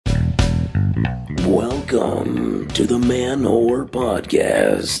Welcome to the Man Whore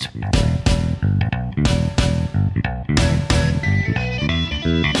Podcast.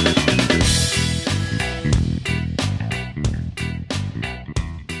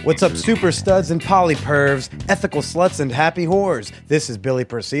 What's up, super studs and polypervs, ethical sluts and happy whores? This is Billy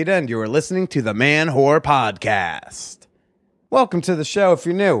Persida, and you are listening to the Man Whore Podcast. Welcome to the show if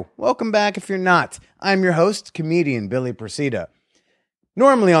you're new. Welcome back if you're not. I'm your host, comedian Billy Persida.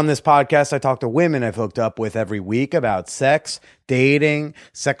 Normally on this podcast, I talk to women I've hooked up with every week about sex, dating,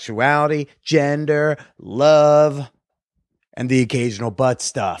 sexuality, gender, love, and the occasional butt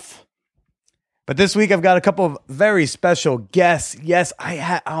stuff. But this week, I've got a couple of very special guests. Yes,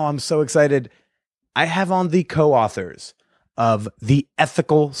 I'm so excited. I have on the co-authors of The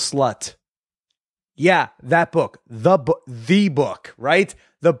Ethical Slut. Yeah, that book. The book, right?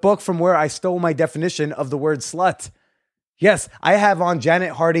 The book from where I stole my definition of the word slut. Yes, I have on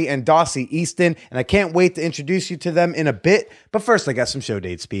Janet Hardy and Dossie, Easton, and I can't wait to introduce you to them in a bit. But first, I got some show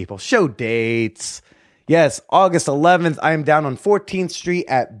dates, people. Show dates. Yes, August 11th, I am down on 14th Street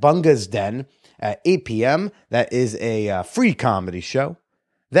at Bunga's Den at 8 p.m. That is a free comedy show.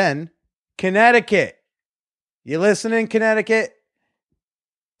 Then, Connecticut. You listening, Connecticut?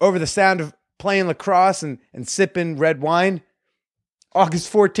 Over the sound of playing lacrosse and sipping red wine.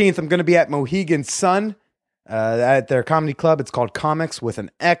 August 14th, I'm going to be at Mohegan Sun. At their comedy club. It's called Comics with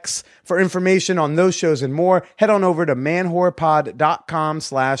an X. For information on those shows and more, head on over to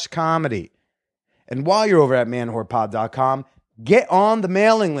manwhorepod.com/comedy. And while you're over at manwhorepod.com, get on the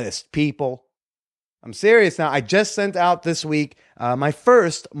mailing list, people. I'm serious now. I just sent out this week my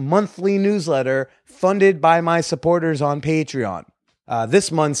first monthly newsletter funded by my supporters on Patreon.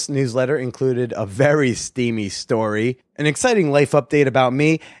 This month's newsletter included a very steamy story, an exciting life update about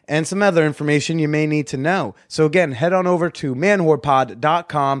me, and some other information you may need to know. So again, head on over to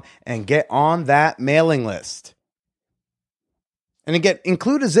manwhorepod.com and get on that mailing list. And again,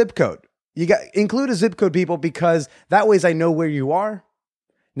 include a zip code. Include a zip code, people, because that way I know where you are.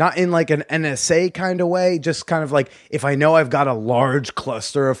 Not in like an NSA kind of way, just kind of like if I know I've got a large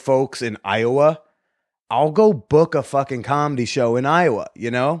cluster of folks in Iowa, I'll go book a fucking comedy show in Iowa,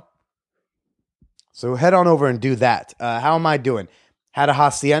 you know? So head on over and do that. How am I doing? Had a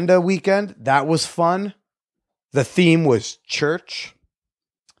hacienda weekend. That was fun. The theme was church.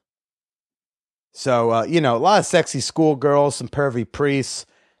 So, a lot of sexy schoolgirls, some pervy priests.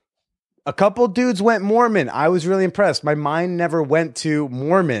 A couple dudes went Mormon. I was really impressed. My mind never went to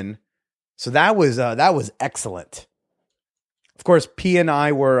Mormon. So that was excellent. Of course, P and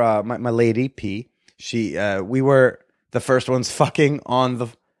I were, my lady, P, we were the first ones fucking on the,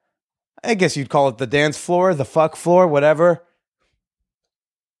 I guess you'd call it the dance floor, the fuck floor, whatever.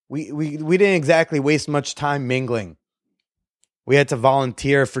 We didn't exactly waste much time mingling. We had to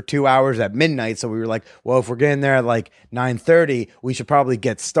volunteer for 2 hours at midnight. So we were like, well, if we're getting there at like 9:30, we should probably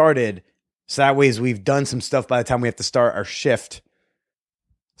get started. So that way we've done some stuff by the time we have to start our shift.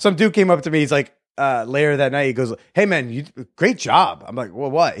 Some dude came up to me. He's like, later that night, he goes, hey man, great job. I'm like, well,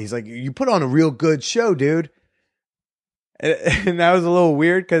 what? He's like, you put on a real good show, dude. And that was a little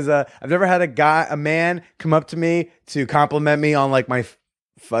weird because I've never had a man come up to me to compliment me on like my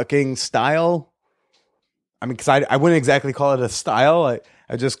fucking style. I mean, because I wouldn't exactly call it a style.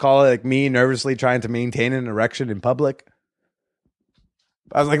 I just call it like me nervously trying to maintain an erection in public.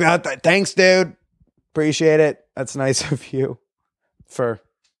 I was like, no, thanks, dude. Appreciate it. That's nice of you for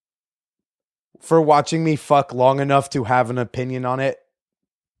watching me fuck long enough to have an opinion on it.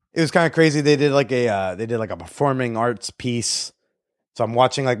 It was kind of crazy. They did like a performing arts piece. So I'm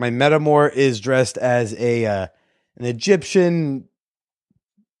watching like my metamor is dressed as an Egyptian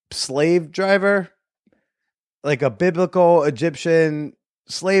slave driver, like a biblical Egyptian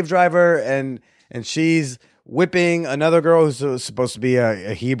slave driver, and she's whipping another girl who's supposed to be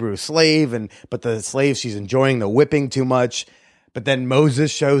a Hebrew slave, but the slave, she's enjoying the whipping too much. But then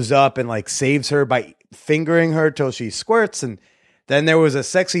Moses shows up and like saves her by fingering her till she squirts. And then there was a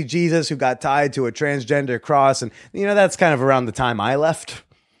sexy Jesus who got tied to a transgender cross. And, that's kind of around the time I left.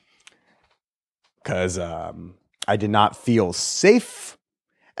 Because I did not feel safe.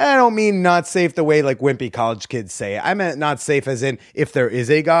 And I don't mean not safe the way like wimpy college kids say it. I meant not safe as in if there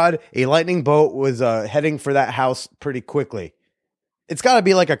is a God, a lightning bolt was heading for that house pretty quickly. It's got to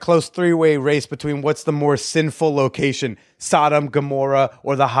be like a close three-way race between what's the more sinful location, Sodom, Gomorrah,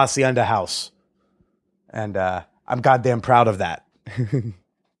 or the Hacienda house. And I'm goddamn proud of that.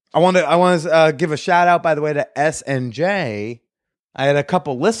 I want to give a shout out, by the way, to S and J. I had a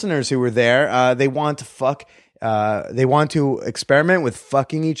couple listeners who were there. They want to fuck. They want to experiment with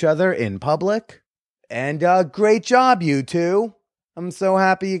fucking each other in public. And great job, you two. I'm so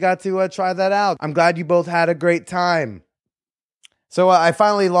happy you got to try that out. I'm glad you both had a great time. So I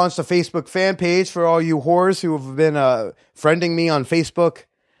finally launched a Facebook fan page for all you whores who have been friending me on Facebook.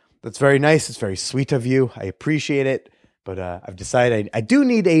 That's very nice. It's very sweet of you. I appreciate it. But I've decided I do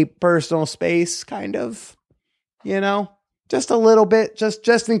need a personal space, kind of, just a little bit,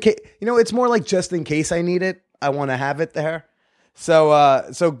 just in case. It's more like just in case I need it. I want to have it there.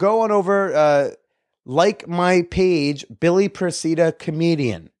 So go on over, like my page, Billy Procida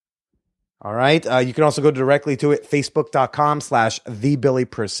Comedian. All right. You can also go directly to it,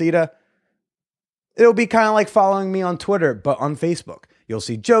 facebook.com/thebillyprocida. It'll be kind of like following me on Twitter, but on Facebook. You'll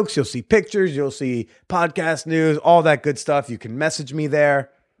see jokes, you'll see pictures, you'll see podcast news, all that good stuff. You can message me there.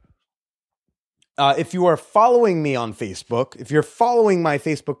 If you are following me on Facebook, if you're following my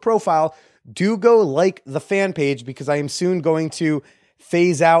Facebook profile, do go like the fan page because I am soon going to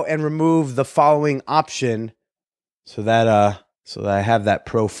phase out and remove the following option so that I have that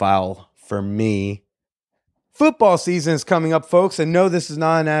profile for me. Football season is coming up, folks, and no, this is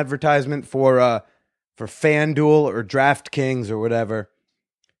not an advertisement for FanDuel or DraftKings or whatever.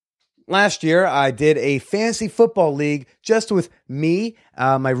 Last year, I did a fantasy football league just with me,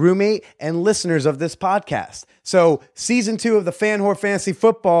 my roommate, and listeners of this podcast. So season 2 of the Fan Whore Fantasy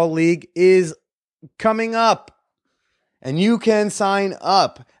Football League is coming up, and you can sign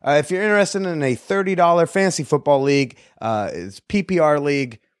up. If you're interested in a $30 fantasy football league, it's PPR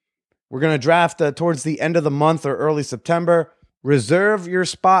league. We're going to draft towards the end of the month or early September. Reserve your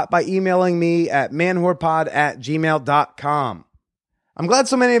spot by emailing me at manwhorepod@gmail.com. I'm glad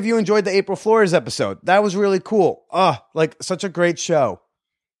so many of you enjoyed the April Flores episode. That was really cool. Such a great show.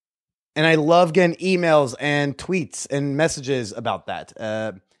 And I love getting emails and tweets and messages about that.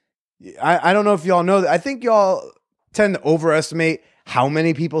 I don't know if y'all know that. I think y'all tend to overestimate how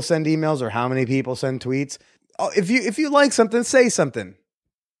many people send emails or how many people send tweets. If you like something, say something.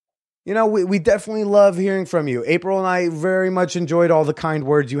 We definitely love hearing from you. April and I very much enjoyed all the kind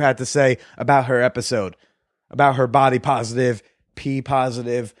words you had to say about her episode, about her body positive, P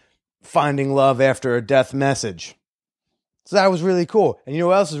positive, finding love after a death message. So that was really cool. And you know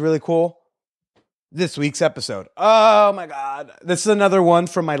what else is really cool? This week's episode. Oh my God. This is another one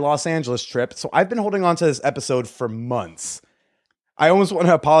from my Los Angeles trip. So I've been holding on to this episode for months. I almost want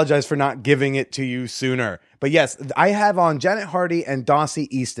to apologize for not giving it to you sooner. But yes, I have on Janet Hardy and Dossie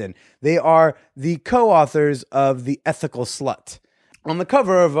Easton. They are the co-authors of The Ethical Slut. On the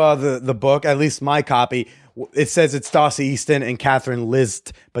cover of the book, at least my copy, it says it's Dossie Easton and Catherine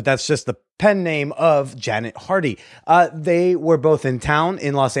List, but that's just the pen name of Janet Hardy. They were both in town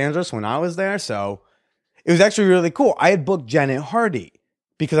in Los Angeles when I was there, so it was actually really cool. I had booked Janet Hardy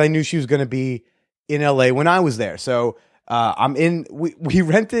because I knew she was going to be in LA when I was there. So we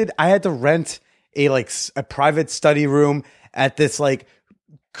rented, I had to rent a private study room at this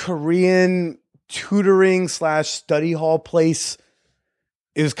Korean tutoring / study hall place.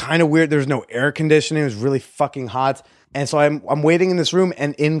 It was kind of weird. There was no air conditioning. It was really fucking hot. And so I'm waiting in this room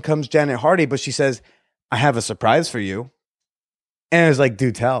and in comes Janet Hardy, but she says, "I have a surprise for you." And I was like,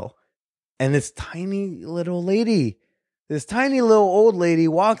 "Do tell." And this tiny little old lady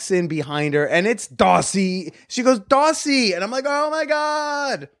walks in behind her and it's Dossie. She goes, "Dossie." And I'm like, "Oh my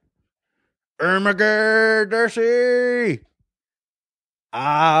God. Oh my God, Dossie."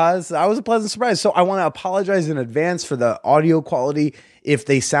 So that was a pleasant surprise. So I want to apologize in advance for the audio quality if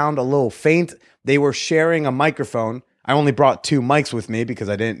they sound a little faint. They were sharing a microphone. I only brought 2 mics with me because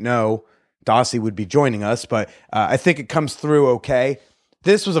I didn't know Dossie would be joining us, but I think it comes through okay.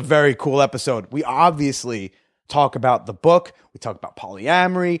 This was a very cool episode. We obviously talk about the book. We talk about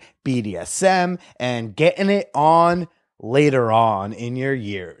polyamory, BDSM, and getting it on later on in your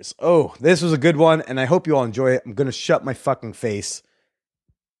years. Oh, this was a good one, and I hope you all enjoy it. I'm going to shut my fucking face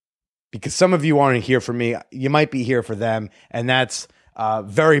because some of you aren't here for me. You might be here for them, and that's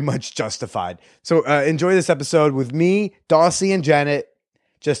very much justified. So enjoy this episode with me, Dossie, and Janet.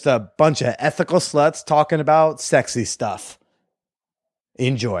 Just a bunch of ethical sluts talking about sexy stuff.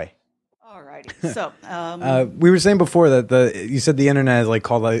 Enjoy. Alrighty. So we were saying before that you said the internet has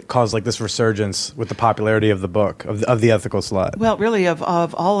caused this resurgence with the popularity of the book of the ethical slut. Well, really, of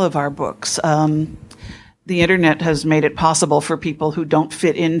all of our books, the internet has made it possible for people who don't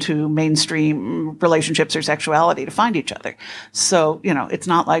fit into mainstream relationships or sexuality to find each other. So, it's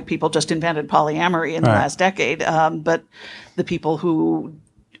not like people just invented polyamory in the last decade, but the people who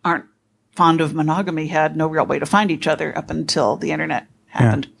aren't fond of monogamy had no real way to find each other up until the internet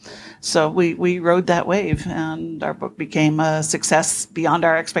happened. Yeah. So we rode that wave, and our book became a success beyond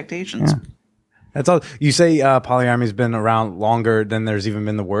our expectations. Yeah. That's all. You say polyamy's been around longer than there's even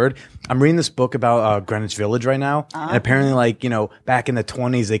been the word. I'm reading this book about Greenwich Village right now, and apparently, like, back in the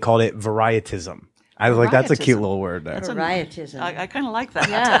 20s, they called it varietism. I was like, that's a cute little word there. Varietism. I kind of like that.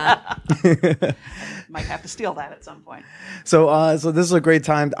 Yeah. Might have to steal that at some point. So this is a great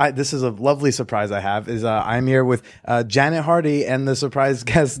time. This is a lovely surprise I have. I'm here with Janet Hardy and the surprise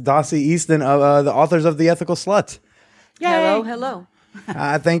guest Dossie Easton, of the authors of The Ethical Slut. Hello, hello.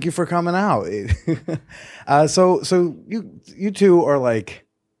 Thank you for coming out. So you two are like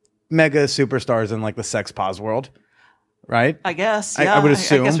mega superstars in like the sex pos world, right? I guess. Yeah, I would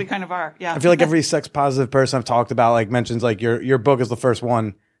assume. I guess we kind of are. Yeah. I feel like every sex positive person I've talked about like mentions like your book is the first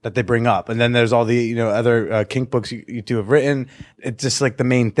one that they bring up, and then there's all the other kink books you two have written. It's just like the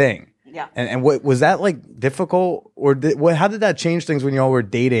main thing. Yeah. And what was that like difficult, or how did that change things when you all were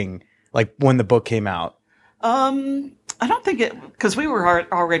dating, like when the book came out? I don't think because we were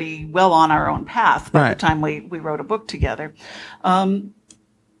already well on our own path by Right. the time we wrote a book together. The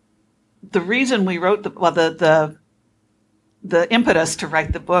reason we wrote the impetus to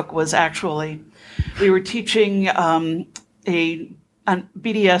write the book was actually we were teaching a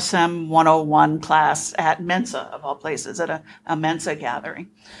BDSM 101 class at Mensa, of all places, at a Mensa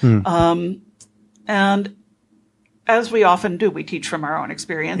gathering. And as we often do, we teach from our own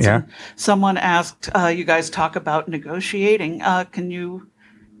experience. Yeah. And someone asked, you guys talk about negotiating. Can you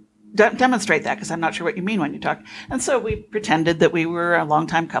demonstrate that? Because I'm not sure what you mean when you talk. And so we pretended that we were a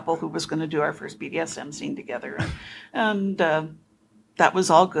longtime couple who was going to do our first BDSM scene together. And that was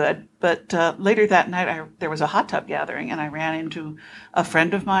all good. But later that night, there was a hot tub gathering, and I ran into a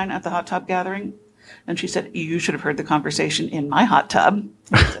friend of mine at the hot tub gathering. And she said, you should have heard the conversation in my hot tub.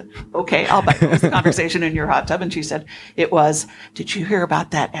 I said, okay, I'll bet it was the conversation in your hot tub. And she said, it was, did you hear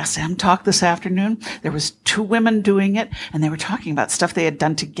about that SM talk this afternoon? There was 2 women doing it, and they were talking about stuff they had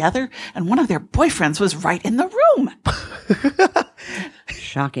done together, and one of their boyfriends was right in the room.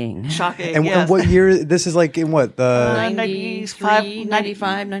 Shocking. Shocking, And, yes. and what year? This is like in what the 93,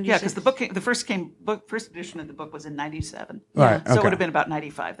 95, 96. Yeah, because the first edition of the book was in 97. Right, So it okay. would have been about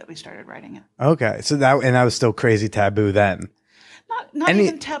 95 that we started writing it. okay? So that was still crazy taboo then. Not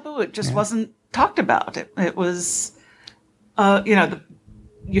even taboo. It just wasn't talked about. It was,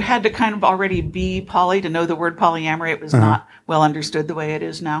 you had to kind of already be poly to know the word polyamory. It was not well understood the way it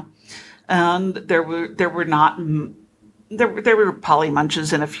is now, and there were poly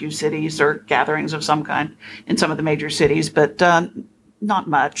munches in a few cities or gatherings of some kind in some of the major cities, but not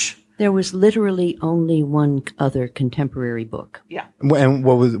much. There was literally only one other contemporary book. Yeah. And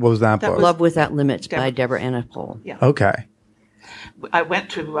what was that book? Love Without Limits by Deborah. Deborah Anna Pohl. Yeah. Okay. I went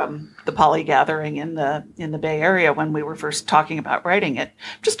to the poly gathering in the Bay Area when we were first talking about writing it,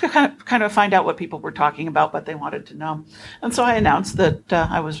 just to kind of find out what people were talking about, what they wanted to know. And so I announced that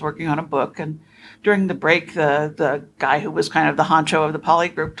I was working on a book. And during the break, the guy who was kind of the honcho of the poly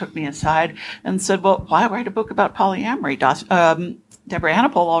group took me aside and said, "Well, why write a book about polyamory? Deborah Anna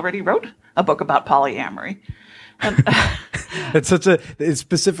Pohl already wrote a book about polyamory." And, It's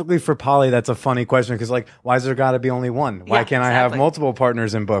specifically for poly. That's a funny question because, like, why is there got to be only one? Why Yeah, can't I have exactly. multiple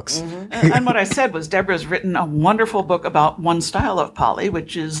partners in books? and what I said was Deborah's written a wonderful book about one style of poly,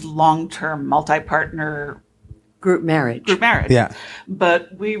 which is long-term multi-partner Group marriage. group marriage. Yeah.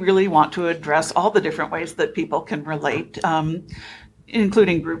 But we really want to address all the different ways that people can relate,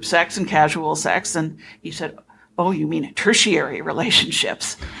 including group sex and casual sex. And he said, "Oh, you mean tertiary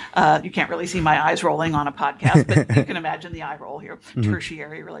relationships?" You can't really see my eyes rolling on a podcast, but you can imagine the eye roll here.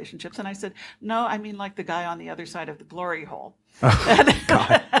 Tertiary relationships. And I said, "No, I mean like the guy on the other side of the glory hole."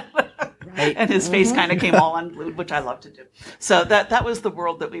 Right. And his face kind of came all unglued, which I love to do. So that was the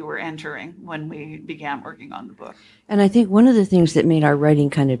world that we were entering when we began working on the book. And I think one of the things that made our writing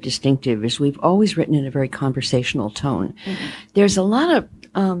kind of distinctive is we've always written in a very conversational tone. There's a lot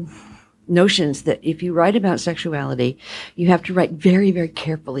of notions that if you write about sexuality, you have to write very, very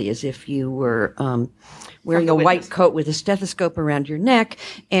carefully as if you were wearing a white coat with a stethoscope around your neck,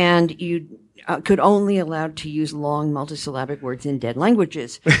 and you could only allowed to use long multisyllabic words in dead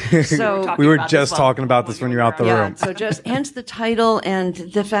languages. So We were just talking about this when you were out the room. so just hence the title and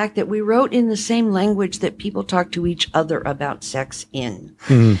the fact that we wrote in the same language that people talk to each other about sex in.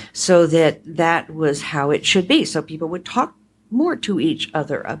 So that was how it should be. So people would talk more to each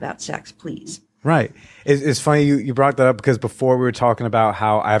other about sex, please. Right. It's funny you brought that up because before we were talking about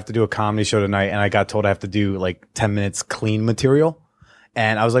how I have to do a comedy show tonight and I got told I have to do like 10 minutes clean material.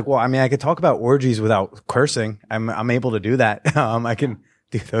 And I was like, well, I mean, I could talk about orgies without cursing. I'm able to do that. I can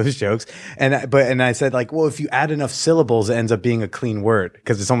do those jokes. And I said like, well, if you add enough syllables, it ends up being a clean word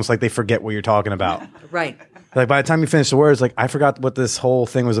because it's almost like they forget what you're talking about. Right. Like by the time you finish the words, like I forgot what this whole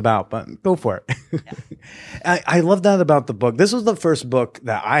thing was about, but go for it. Yeah. I love that about the book. This was the first book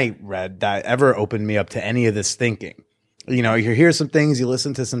that I read that ever opened me up to any of this thinking. You know, you hear some things, you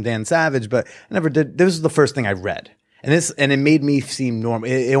listen to some Dan Savage, but I never did. This was the first thing I read. And it made me seem normal.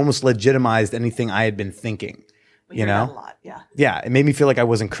 It almost legitimized anything I had been thinking. You know, a lot, yeah. Yeah, it made me feel like I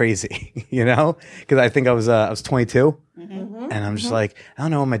wasn't crazy. You know, because I think I was 22, and I'm just like, I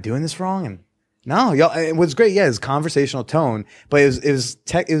don't know, am I doing this wrong? And no, y'all. It was great. Yeah, it was conversational tone, but it was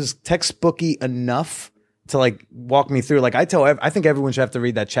textbooky enough to like walk me through. Like I think everyone should have to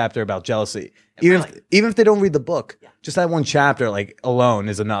read that chapter about jealousy, even if they don't read the book. Yeah. Just that one chapter, like alone,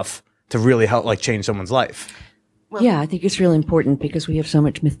 is enough to really help like change someone's life. Well, yeah, I think it's really important because we have so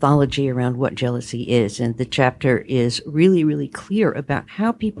much mythology around what jealousy is. And the chapter is really, really clear about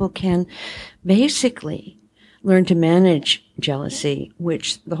how people can basically learn to manage jealousy,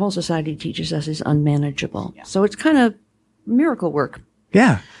 which the whole society teaches us is unmanageable. Yeah. So it's kind of miracle work.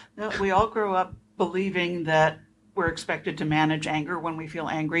 Yeah. We all grow up believing that we're expected to manage anger when we feel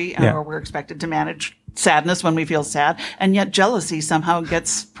angry, or we're expected to manage sadness when we feel sad. And yet jealousy somehow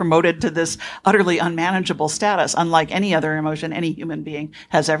gets promoted to this utterly unmanageable status, unlike any other emotion any human being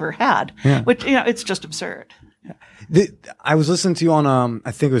has ever had, which, it's just absurd. I was listening to you on,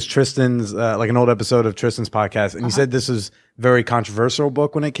 I think it was Tristan's, like an old episode of Tristan's podcast, and you said this was a very controversial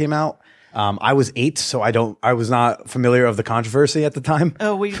book when it came out. I was 8, so I was not familiar of the controversy at the time.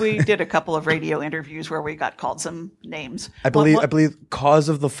 Oh, we did a couple of radio interviews where we got called some names. I believe cause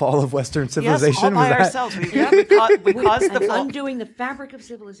of the fall of Western civilization. Yes, all by ourselves. We caused the fall. Undoing the fabric of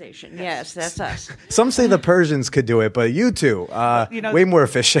civilization. Yes, that's us. Some say the Persians could do it, but you two, way more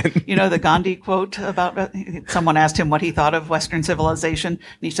efficient. You know the Gandhi quote about someone asked him what he thought of Western civilization, and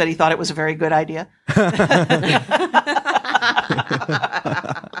he said he thought it was a very good idea.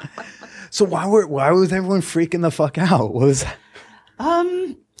 So why was everyone freaking the fuck out? What was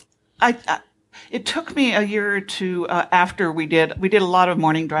that? It took me a year or two after we did a lot of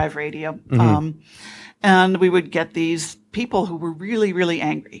morning drive radio, and we would get these people who were really, really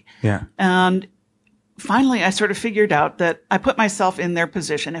angry. Yeah. And finally, I sort of figured out that I put myself in their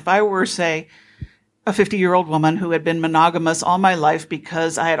position. If I were, say, a 50-year-old woman who had been monogamous all my life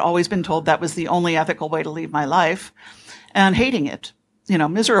because I had always been told that was the only ethical way to lead my life, and hating it,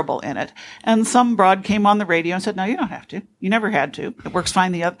 miserable in it. And some broad came on the radio and said, no, you don't have to. You never had to. It works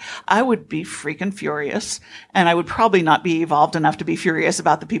fine. I would be freaking furious. And I would probably not be evolved enough to be furious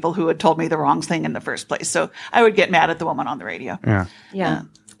about the people who had told me the wrong thing in the first place. So I would get mad at the woman on the radio. Yeah. Yeah.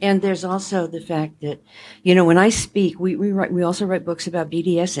 And there's also the fact that, when I speak, we also write books about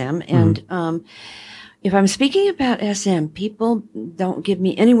BDSM. And, if I'm speaking about SM, people don't give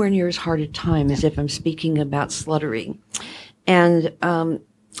me anywhere near as hard a time as if I'm speaking about sluttery. And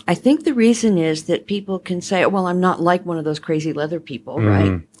I think the reason is that people can say, well, I'm not like one of those crazy leather people,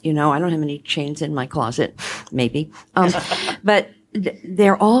 right? I don't have any chains in my closet, maybe. But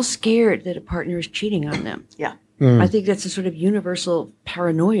they're all scared that a partner is cheating on them. Yeah. I think that's a sort of universal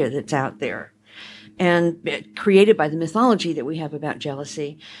paranoia that's out there, and created by the mythology that we have about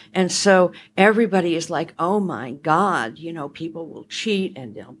jealousy. And so everybody is like, oh my God, people will cheat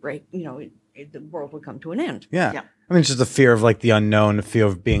and they'll break, the world will come to an end. Yeah. I mean, it's just the fear of like the unknown, fear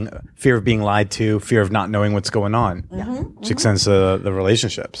of being lied to, fear of not knowing what's going on, which extends to the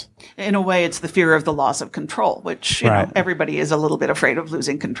relationships. In a way, it's the fear of the loss of control, which everybody is a little bit afraid of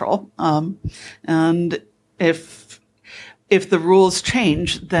losing control. And if the rules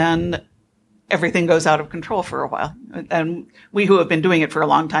change, then everything goes out of control for a while. And we who have been doing it for a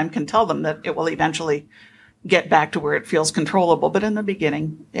long time can tell them that it will eventually get back to where it feels controllable. But in the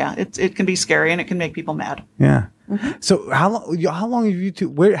beginning, it can be scary and it can make people mad. Yeah. So how long have you two,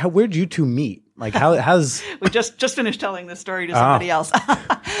 where'd you two meet? Like how's we just finished telling this story to somebody else.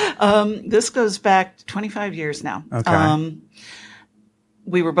 This goes back 25 years now. Okay.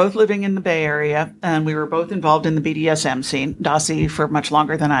 We were both living in the Bay Area, and we were both involved in the BDSM scene, Dossie for much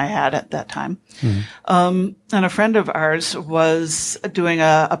longer than I had at that time. And a friend of ours was doing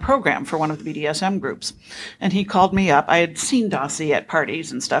a program for one of the BDSM groups, and he called me up. I had seen Dossie at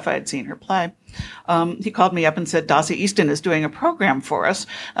parties and stuff. I had seen her play. He called me up and said, Dossie Easton is doing a program for us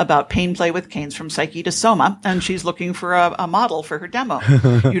about pain play with canes from psyche to soma, and she's looking for a model for her demo.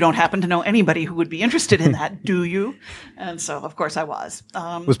 You don't happen to know anybody who would be interested in that, do you? And so, of course, I was.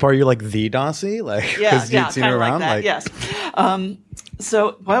 Was part of you like the Dossie? Like, yeah, you'd seen her around? Like that, yes.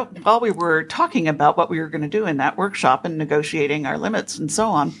 So while we were talking about what we were going to do in that workshop and negotiating our limits and so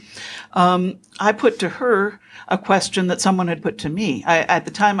on, I put to her a question that someone had put to me. At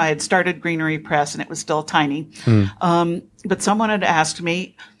the time, I had started Greenery Press, and it was still tiny. But someone had asked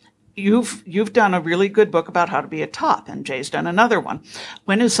me, you've done a really good book about how to be a top, and Jay's done another one.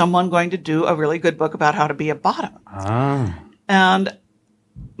 When is someone going to do a really good book about how to be a bottom? And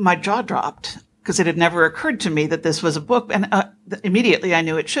my jaw dropped because it had never occurred to me that this was a book. And immediately I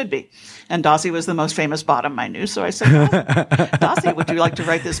knew it should be. And Dossie was the most famous bottom I knew. So I said, Dossie, would you like to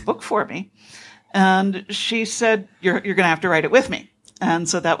write this book for me? And she said, you're going to have to write it with me. And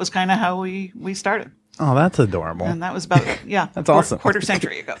so that was kind of how we started. Oh, that's adorable. And that was about, that's awesome. Quarter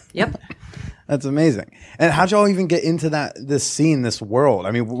century ago. Yep. That's amazing. And how'd y'all even get into this scene, this world?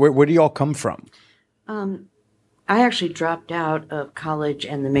 I mean, where do y'all come from? I actually dropped out of college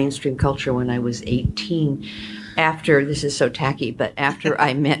and the mainstream culture when I was 18. After, this is so tacky, but after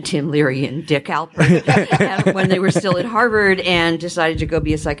I met Tim Leary and Dick Alpert when they were still at Harvard and decided to go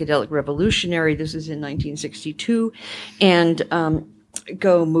be a psychedelic revolutionary. This was in 1962. And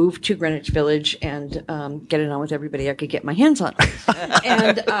go move to Greenwich Village and get it on with everybody I could get my hands on.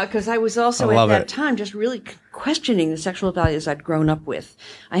 And because I was also at that time just really questioning the sexual values I'd grown up with.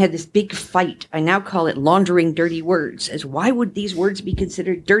 I had this big fight. I now call it laundering dirty words, as why would these words be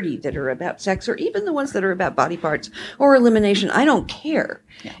considered dirty that are about sex, or even the ones that are about body parts or elimination? I don't care.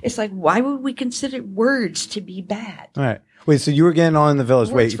 Yeah. It's like, why would we consider words to be bad? All right. Wait, so you were getting on in the Village.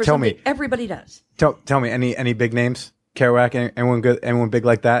 Words Wait, tell me. Everybody does. Tell me, any big names? Kerouac, anyone good? Anyone big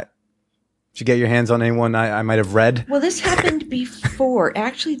like that? Did you get your hands on anyone I might have read? Well, this happened before.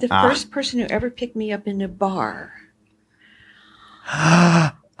 Actually, the first person who ever picked me up in a bar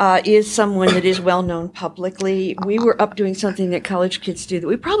is someone that is well known publicly. We were up doing something that college kids do that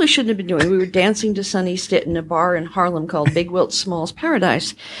we probably shouldn't have been doing. We were dancing to Sunny Stitt in a bar in Harlem called Big Wilt Small's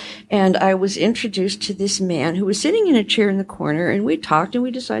Paradise. And I was introduced to this man who was sitting in a chair in the corner, and we talked and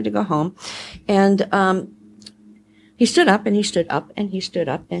we decided to go home. And he stood up and he stood up and he stood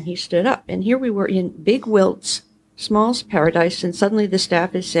up and he stood up. And here we were in Big Wilt's Small's Paradise, and suddenly the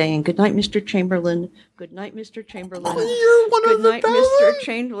staff is saying, "Good night, Mr. Chamberlain. Good night, Mr. Chamberlain. Oh, you're one Good of the night, Mr.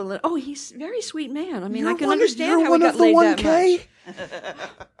 Chamberlain." Oh, he's a very sweet man. I mean, I can understand how he got laid that much.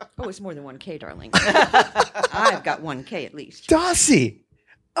 Oh, it's more than 1K, darling. I've got 1K at least. Dossie!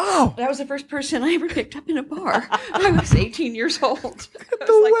 Oh! That was the first person I ever picked up in a bar. I was 18 years old.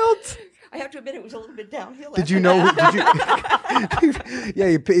 The Wilt! I have to admit, it was a little bit downhill. Did you know? Yeah,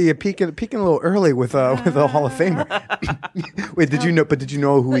 you're peeking a little early with a Hall of Famer. Wait, did you know? But did you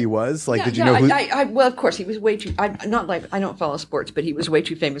know who he was? Like, did you know who? Well, of course, he was way too. I don't follow sports, but he was way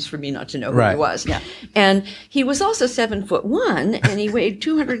too famous for me not to know who he was. Yeah, and he was also 7'1", and he weighed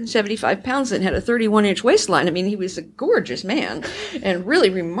 275 pounds and had a 31-inch waistline. I mean, he was a gorgeous man and really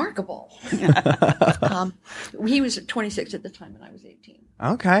remarkable. He was 26 at the time, and I was 18.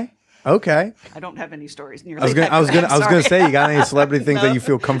 Okay. I don't have any stories nearly. I was gonna say, you got any celebrity things that you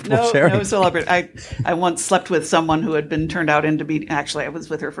feel comfortable sharing? No celebrity. I once slept with someone who had been turned out into actually I was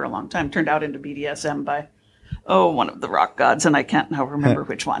with her for a long time, turned out into BDSM by one of the rock gods, and I can't now remember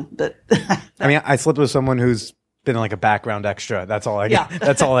which one. But I mean, I slept with someone who's been like a background extra. That's all I got.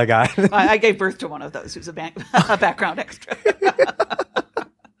 That's all I got. I gave birth to one of those who's a background extra.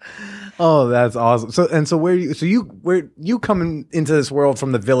 Oh, that's awesome. So where you coming into this world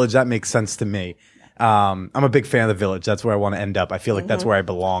from the Village, that makes sense to me. I'm a big fan of the Village. That's where I want to end up. I feel like that's where I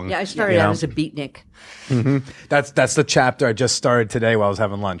belong. Yeah, I started out as a beatnik. Mm-hmm. That's the chapter I just started today while I was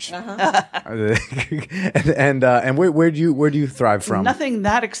having lunch. And where do you thrive from? Nothing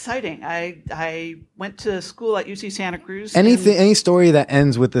that exciting. I went to school at UC Santa Cruz. Any story that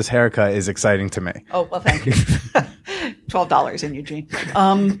ends with this haircut is exciting to me. Oh, well, thank you. $12 in Eugene.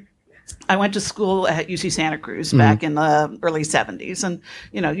 I went to school at UC Santa Cruz back in the early 70s. And,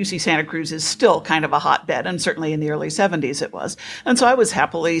 UC Santa Cruz is still kind of a hotbed. And certainly in the early 70s it was. And so I was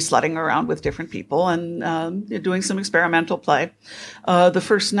happily slutting around with different people and doing some experimental play. The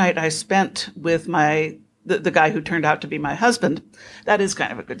first night I spent with the guy who turned out to be my husband. That is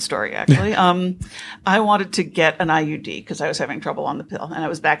kind of a good story, actually. I wanted to get an IUD because I was having trouble on the pill, and I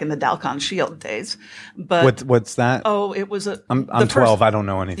was back in the Dalcon Shield days. But what's that? Oh, it was I'm 12. I don't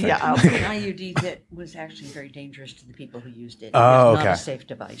know anything. Yeah, an IUD that was actually very dangerous to the people who used it. It was not a safe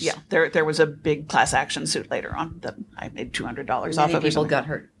device. Yeah, there was a big class action suit later on that I made $200 off of. Many people got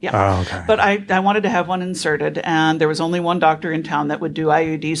hurt. Yeah. Oh, okay. But I wanted to have one inserted, and there was only one doctor in town that would do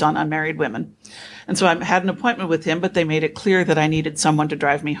IUDs on unmarried women. And so I had an appointment with him, but they made it clear that I needed someone to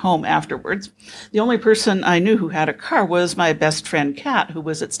drive me home afterwards. The only person I knew who had a car was my best friend, Kat, who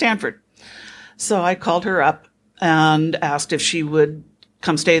was at Stanford. So I called her up and asked if she would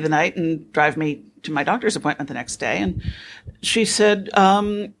come stay the night and drive me to my doctor's appointment the next day. And she said,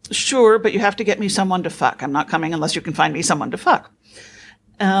 sure, but you have to get me someone to fuck. I'm not coming unless you can find me someone to fuck.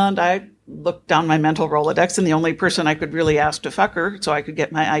 And I looked down my mental Rolodex, and the only person I could really ask to fuck her so I could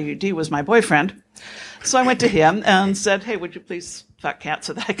get my IUD was my boyfriend. So I went to him and said, hey, would you please fuck Kat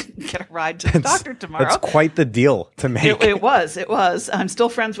so that I can get a ride to the doctor tomorrow? That's quite the deal to make. It was. I'm still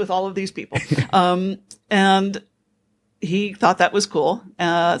friends with all of these people. And he thought that was cool.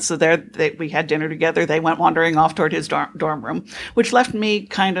 So we had dinner together. They went wandering off toward his dorm room, which left me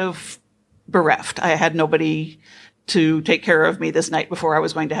kind of bereft. I had nobody to take care of me this night before I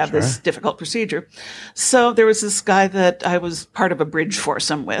was going to have this difficult procedure. So there was this guy that I was part of a bridge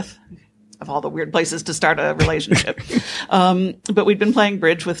foursome with, of all the weird places to start a relationship. But we'd been playing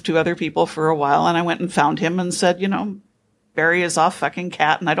bridge with 2 other people for a while, and I went and found him and said, Barry is off fucking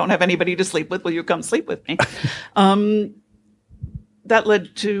Kat, and I don't have anybody to sleep with. Will you come sleep with me? That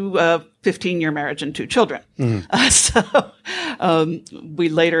led to a 15-year marriage and 2 children. So we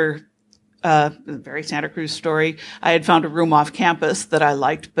later, very Santa Cruz story, I had found a room off campus that I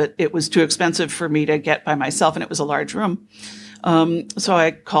liked, but it was too expensive for me to get by myself, and it was a large room. So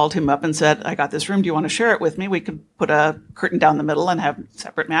I called him up and said, I got this room. Do you want to share it with me? We could put a curtain down the middle and have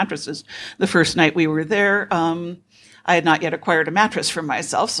separate mattresses. The first night we were there, I had not yet acquired a mattress for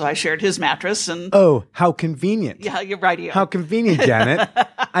myself, so I shared his mattress. And oh, how convenient. Yeah, you're right. How convenient, Janet.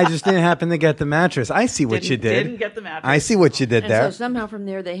 I just didn't happen to get the mattress. I see what you did. Didn't get the mattress. I see what you did and there. So somehow from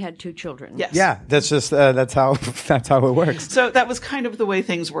there they had 2 children. Yes. Yeah, that's just that's how it works. So that was kind of the way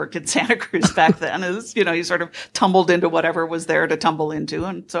things worked in Santa Cruz back then. Is you sort of tumbled into whatever was there to tumble into,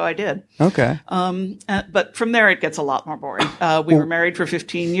 and so I did. Okay. But from there it gets a lot more boring. We were married for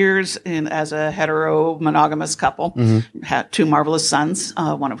 15 years as a hetero monogamous couple. Had 2 marvelous sons,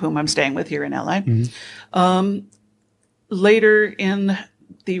 one of whom I'm staying with here in LA. Later in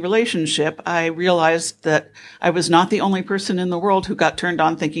the relationship, I realized that I was not the only person in the world who got turned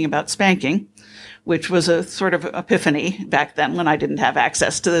on thinking about spanking, which was a sort of epiphany back then when I didn't have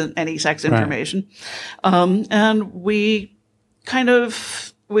access to any sex information. And we kind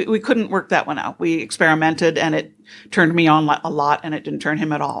of, we couldn't work that one out. We experimented, and it turned me on a lot, and it didn't turn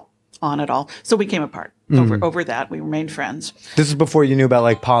him on at all. So we came apart over that. We remained friends. This is before you knew about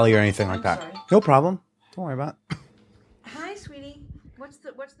like poly or anything like that. Sorry. No problem. Don't worry about it. Hi, sweetie. What's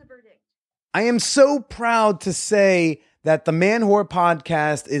the verdict? I am so proud to say that the Man Whore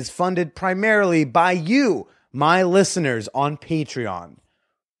podcast is funded primarily by you, my listeners, on Patreon.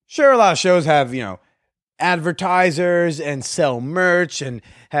 Sure, a lot of shows have, advertisers and sell merch and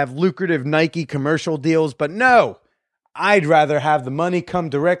have lucrative Nike commercial deals, but no, I'd rather have the money come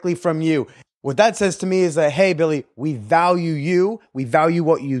directly from you. What that says to me is that, hey, Billy, we value you, we value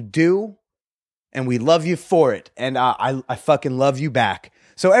what you do, and we love you for it. And I fucking love you back.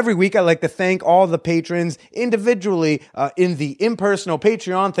 So every week I like to thank all the patrons individually in the impersonal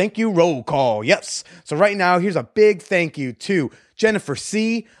Patreon thank you roll call. Yes. So right now, here's a big thank you to Jennifer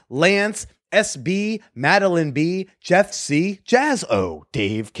C., Lance, SB, Madeline B, Jeff C, Jazz O,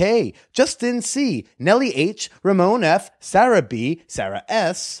 Dave K, Justin C, Nellie H, Ramon F, Sarah B, Sarah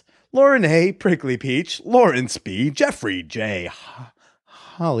S, Lauren A, Prickly Peach, Lawrence B, Jeffrey J,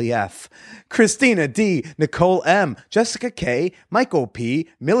 Holly F, Christina D, Nicole M, Jessica K, Michael P,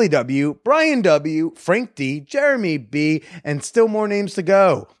 Millie W, Brian W, Frank D, Jeremy B, and still more names to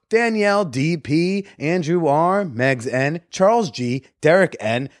go. Danielle D.P., Andrew R., Megs N., Charles G., Derek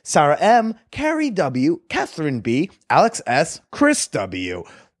N., Sarah M., Carrie W., Catherine B., Alex S., Chris W.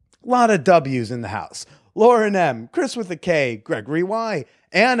 A lot of W's in the house. Lauren M., Chris with a K, Gregory Y.,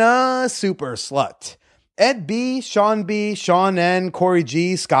 Anna Super Slut, Ed B., Sean B., Sean N., Corey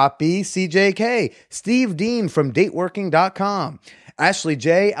G., Scott B., CJ K., Steve Dean from dateworking.com, Ashley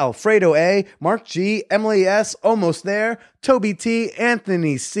J., Alfredo A., Mark G., Emily S., Almost There, Toby T.,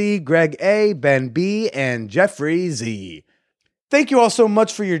 Anthony C., Greg A., Ben B., and Jeffrey Z. Thank you all so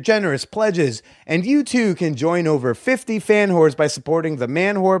much for your generous pledges, and you too can join over 50 fan whores by supporting the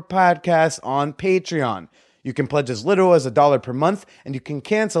Man Whore podcast on Patreon. You can pledge as little as $1 per month, and you can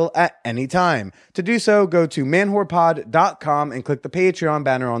cancel at any time. To do so, go to manwhorepod.com and click the Patreon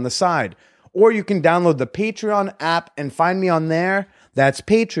banner on the side. Or you can download the Patreon app and find me on there. That's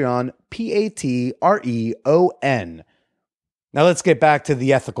Patreon, Patreon. Now let's get back to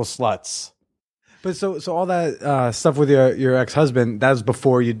the ethical sluts. But so all that stuff with your ex-husband, that was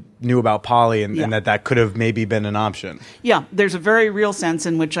before you knew about poly and that could have maybe been an option. Yeah, there's a very real sense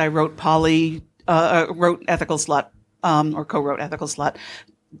in which I wrote wrote Ethical Slut, or co-wrote Ethical Slut,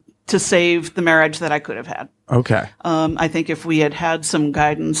 to save the marriage that I could have had. Okay. I think if we had had some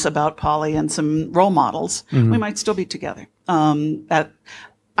guidance about poly and some role models, we might still be together. I'm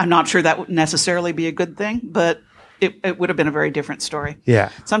not sure that would necessarily be a good thing, but it would have been a very different story.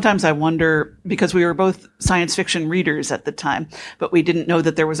 Yeah. Sometimes I wonder, because we were both science fiction readers at the time, but we didn't know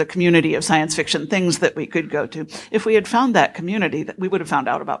that there was a community of science fiction things that we could go to. If we had found that community, that we would have found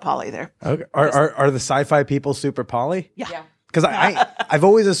out about poly there. Okay. Are the sci-fi people super poly? Yeah. Because I've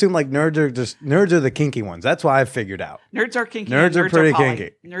always assumed like nerds are the kinky ones. That's why I've figured out. Nerds are kinky. Nerds are pretty poly.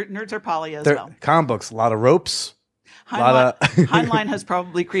 kinky. Nerds are poly as They're, well. comic books, a lot of ropes. Heinlein has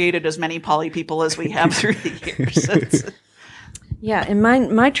probably created as many poly people as we have through the years. Yeah, and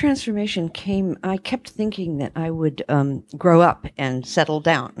my transformation came. I kept thinking that I would grow up and settle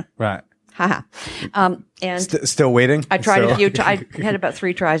down. Right. Haha. And Still waiting? I tried a few. I had about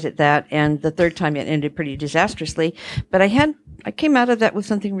 3 tries at that, and the third time it ended pretty disastrously. But I came out of that with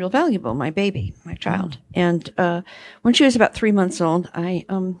something real valuable. My baby, my child, and when she was about 3 months old, I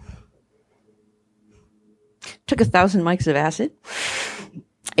took 1,000 mics of acid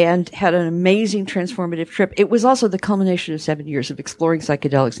and had an amazing transformative trip. It was also the culmination of 7 years of exploring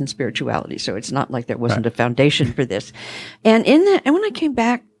psychedelics and spirituality. So it's not like there wasn't a foundation for this. And when I came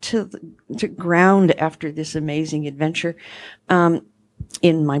back to ground after this amazing adventure,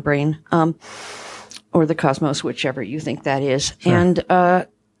 in my brain, or the cosmos, whichever you think that is. Sure. And,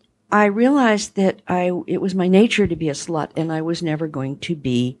 I realized that it was my nature to be a slut, and I was never going to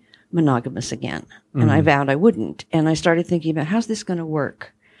be monogamous again. And I vowed I wouldn't. And I started thinking about, how's this going to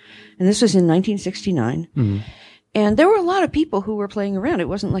work? And this was in 1969. And there were a lot of people who were playing around. It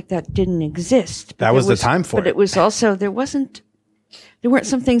wasn't like that didn't exist. That was the time for it. But it was also, there weren't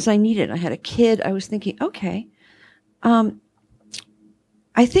some things I needed. I had a kid. I was thinking, okay,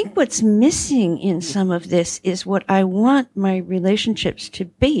 I think what's missing in some of this is what I want my relationships to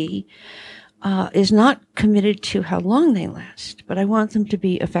be, is not committed to how long they last, but I want them to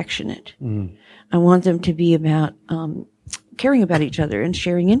be affectionate. I want them to be about caring about each other and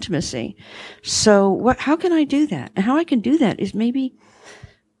sharing intimacy. So how can I do that? And how I can do that is maybe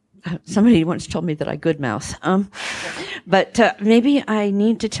somebody once told me that I good mouth. But maybe I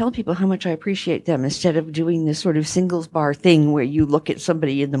need to tell people how much I appreciate them instead of doing this sort of singles bar thing where you look at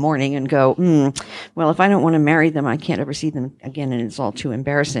somebody in the morning and go, well, if I don't want to marry them, I can't ever see them again, and it's all too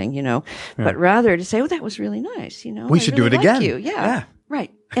embarrassing, Yeah. But rather to say, oh, that was really nice, We should do it again. You. Yeah.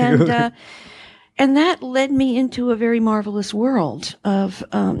 Right. And and that led me into a very marvelous world of,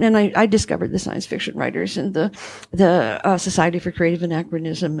 and I discovered the science fiction writers and the Society for Creative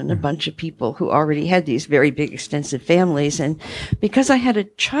Anachronism and a bunch of people who already had these very big, extensive families. And because I had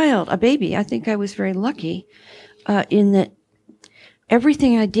a baby, I think I was very lucky, in that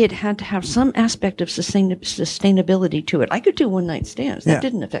everything I did had to have some aspect of sustainability to it. I could do one night stands. That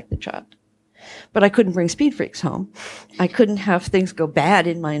didn't affect the child. But I couldn't bring speed freaks home. I couldn't have things go bad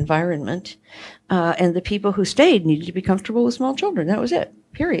in my environment. And the people who stayed needed to be comfortable with small children. That was it,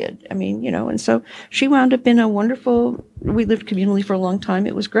 period. I mean, and so she wound up in we lived communally for a long time.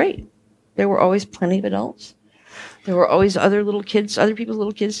 It was great. There were always plenty of adults. There were always other people's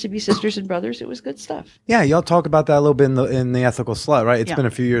little kids to be sisters and brothers. It was good stuff. Yeah, y'all talk about that a little bit in the Ethical Slut, right? It's been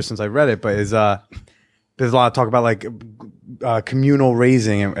a few years since I read it, but there's a lot of talk about like communal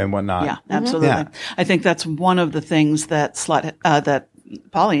raising and whatnot. Yeah, absolutely. Yeah. I think that's one of the things that that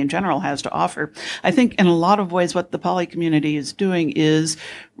poly in general has to offer. I think in a lot of ways what the poly community is doing is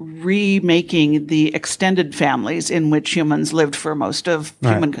remaking the extended families in which humans lived for most of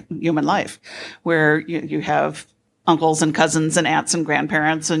human life, where you have uncles and cousins and aunts and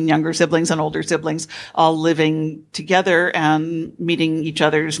grandparents and younger siblings and older siblings all living together and meeting each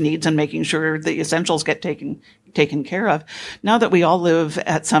other's needs and making sure the essentials get taken care of. Now that we all live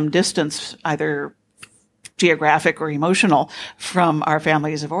at some distance, either geographic or emotional, from our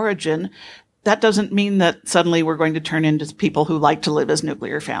families of origin, that doesn't mean that suddenly we're going to turn into people who like to live as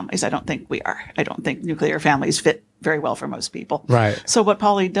nuclear families. I don't think we are. I don't think nuclear families fit very well for most people. Right. So what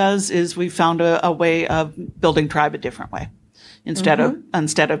poly does is we found a way of building tribe a different way. Instead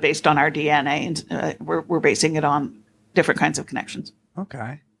of based on our DNA, we're basing it on different kinds of connections.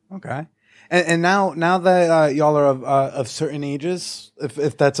 Okay. And now that y'all are of certain ages,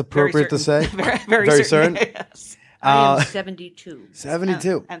 if that's appropriate to say, very certain. Yes. I am 72.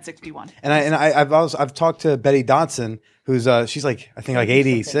 72 and 61. And I've talked to Betty Dodson, who's she's like I think like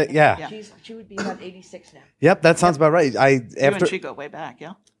 86. Yeah. She would be about 86 now. Yep, that sounds about right. You and she go way back,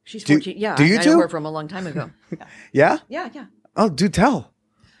 yeah. She's 14. Yeah, do you I too? know her from a long time ago. Yeah. Yeah. Oh, do tell.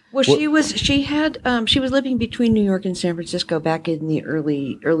 Well, she was living between New York and San Francisco back in the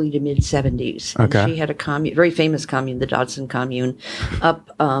early to mid 70s. Okay. She had a very famous commune, the Dodson Commune, up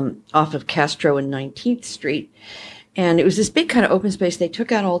off of Castro and 19th Street. And it was this big kind of open space. They took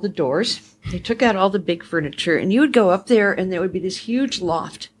out all the doors. They took out all the big furniture. And you would go up there and there would be this huge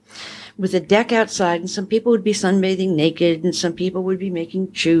loft with a deck outside, and some people would be sunbathing naked, and some people would be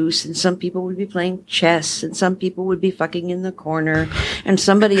making juice, and some people would be playing chess, and some people would be fucking in the corner, and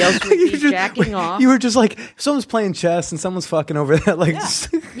somebody else would be jacking off. You were just like, someone's playing chess and someone's fucking over there. Like,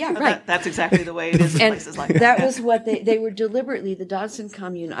 Yeah, right. That's exactly the way it is in places like that. That was what they were deliberately, the Dodson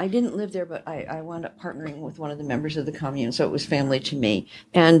commune. I didn't live there, but I wound up partnering with one of the members of the commune, so it was family to me.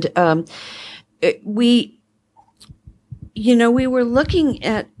 And we were looking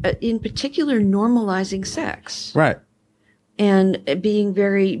at, in particular, normalizing sex. right. And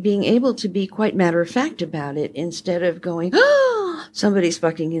being able to be quite matter of fact about it instead of going, oh, somebody's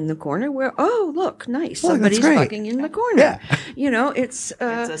fucking in the corner. Where, oh, look, nice, Look, somebody's that's great. fucking in the corner. Yeah. It's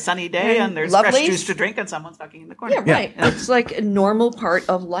It's a sunny day and there's lovely. fresh juice to drink and someone's fucking in the corner. Yeah, right. It's like a normal part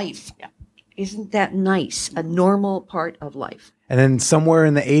of life. Yeah. Isn't that nice? A normal part of life. And then somewhere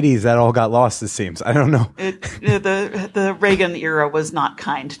in the 80s, that all got lost, it seems. I don't know. The Reagan era was not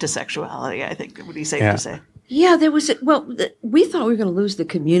kind to sexuality, I think it would be safe to say. Yeah, we thought we were going to lose the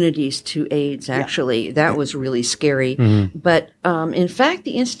communities to AIDS, actually. Yeah. That was really scary. Mm-hmm. But in fact,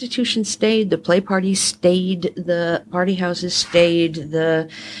 the institution stayed, the play parties stayed, the party houses stayed, the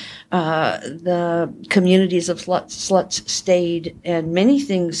communities of sluts stayed, and many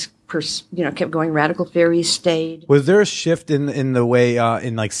things kept going. Radical fairies stayed. Was there a shift in the way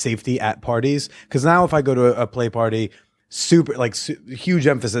in like safety at parties? Because now if I go to a play party, huge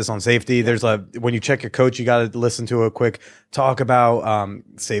emphasis on safety. There's when you check your coach, you got to listen to a quick talk about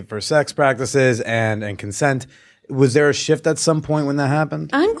safer sex practices and consent. Was there a shift at some point when that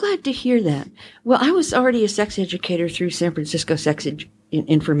happened? I'm glad to hear that. Well, I was already a sex educator through San Francisco Sex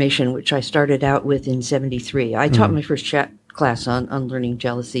Information, which I started out with in 1973. I taught my first class on unlearning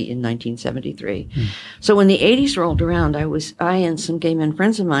jealousy in 1973. So when the 80s rolled around, I and some gay men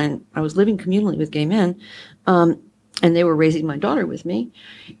friends of mine, I was living communally with gay men, and they were raising my daughter with me,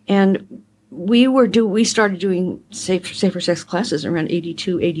 and we started doing safer sex classes around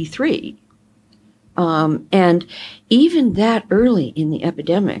 82, 83. And even that early in the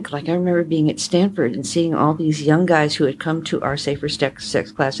epidemic, like I remember being at Stanford and seeing all these young guys who had come to our safer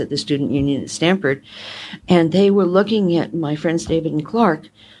sex class at the student union at Stanford, and they were looking at my friends David and Clark,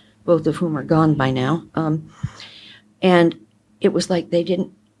 both of whom are gone by now, and it was like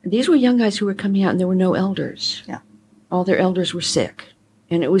these were young guys who were coming out and there were no elders. Yeah. All their elders were sick.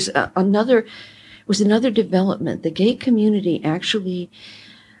 And it was another development. The gay community actually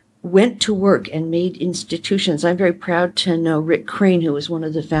went to work and made institutions. I'm very proud to know Rick Crane, who was one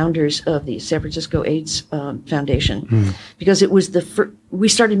of the founders of the San Francisco AIDS Foundation, because it was we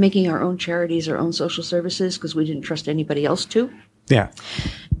started making our own charities, our own social services, because we didn't trust anybody else to. Yeah.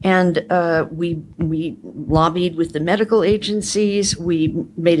 And we lobbied with the medical agencies. We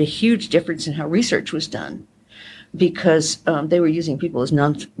made a huge difference in how research was done, because they were using people as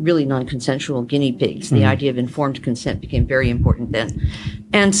really non-consensual guinea pigs. The idea of informed consent became very important then.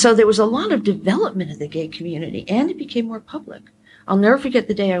 And so there was a lot of development of the gay community, and it became more public. I'll never forget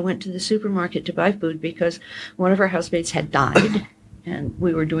the day I went to the supermarket to buy food because one of our housemates had died, and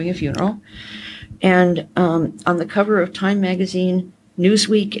we were doing a funeral. And on the cover of Time magazine,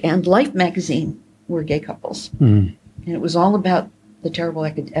 Newsweek, and Life magazine were gay couples. And it was all about the terrible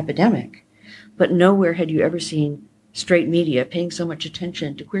epidemic. But nowhere had you ever seen straight media paying so much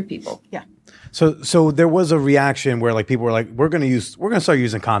attention to queer people. Yeah. So there was a reaction where like people were like, we're going to start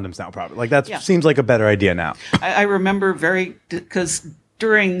using condoms now, probably. Like that seems like a better idea now. I remember because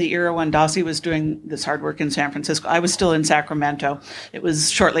during the era when Dossie was doing this hard work in San Francisco, I was still in Sacramento. It was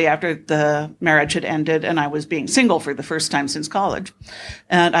shortly after the marriage had ended and I was being single for the first time since college.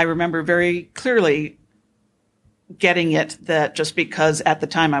 And I remember very clearly getting it that just because at the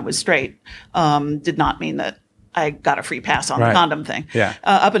time I was straight did not mean that I got a free pass on the condom thing. Yeah.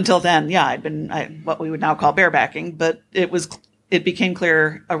 Up until then, I'd been what we would now call barebacking, but it became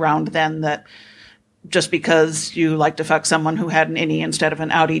clear around then that just because you like to fuck someone who had an innie instead of an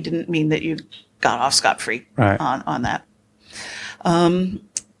outie didn't mean that you got off scot-free on that. And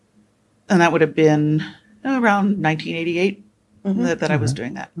that would have been around 1988 that I was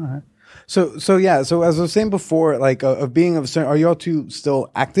doing that. All right. So as I was saying before, like of being of certain, are you all two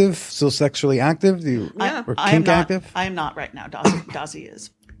still active, still sexually active? Or kink active? I am not right now. Dossie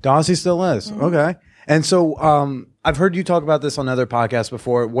is. Dossie still is. Okay. And so I've heard you talk about this on other podcasts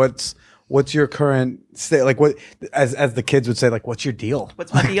before. What's what's your current state? Like what, as the kids would say, like, what's your deal?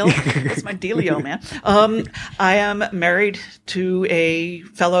 What's my deal? What's my dealio, man? I am married to a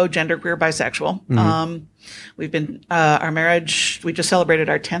fellow genderqueer bisexual. We've been, our marriage, we just celebrated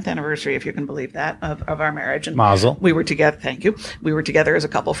our 10th anniversary, if you can believe that, of our marriage. And Mazel. we were together, thank you. We were together as a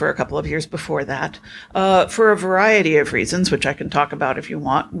couple for a couple of years before that. For a variety of reasons, which I can talk about if you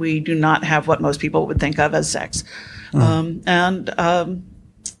want, we do not have what most people would think of as sex.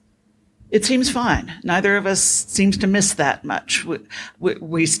 It seems fine. Neither of us seems to miss that much.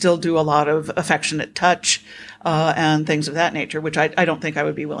 We still do a lot of affectionate touch, and things of that nature, which I don't think I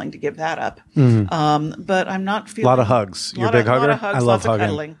would be willing to give that up. But I'm not feeling... A lot of hugs. You're a big hugger? Lot of hugs, I love lots of hugging.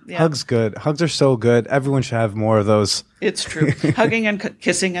 cuddling. Yeah. Hugs good. Hugs are so good. Everyone should have more of those. It's true. Hugging and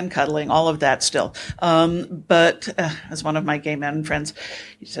kissing and cuddling, all of that still. But as one of my gay men friends,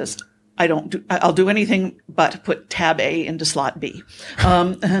 he says, I'll do anything but put tab A into slot B.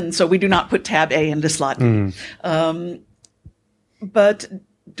 And so we do not put tab A into slot B. But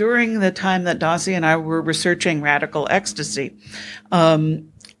during the time that Dossie and I were researching radical ecstasy,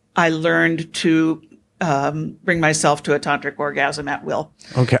 I learned to bring myself to a tantric orgasm at will.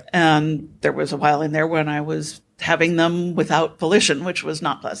 Okay. And there was a while in there when I was having them without volition, which was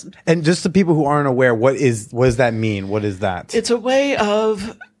not pleasant. And just the people who aren't aware, what does that mean? What is that? It's a way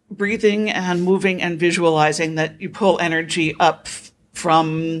of breathing and moving and visualizing that you pull energy up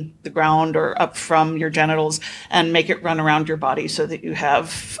from the ground or up from your genitals and make it run around your body so that you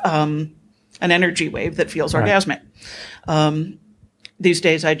have an energy wave that feels orgasmic. These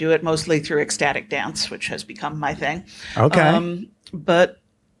days I do it mostly through ecstatic dance, which has become my thing. Okay. But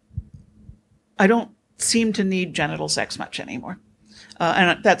I don't seem to need genital sex much anymore.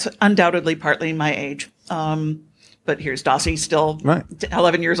 And that's undoubtedly partly my age. But here's Dossie, still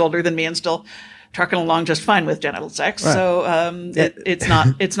 11 years older than me and still trucking along just fine with genital sex. Right. So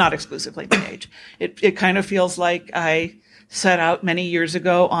it's not exclusively my age. It kind of feels like I set out many years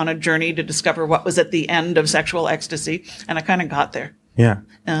ago on a journey to discover what was at the end of sexual ecstasy, and I kind of got there. Yeah.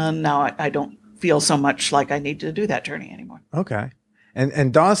 And now I don't feel so much like I need to do that journey anymore. Okay.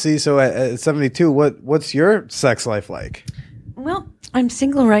 And Dossie, so at 72, what's your sex life like? Well, I'm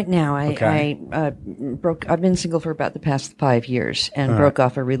single right now. Okay. I've been single for about the past 5 years and broke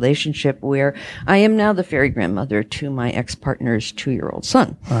off a relationship where I am now the fairy grandmother to my ex-partner's 2-year-old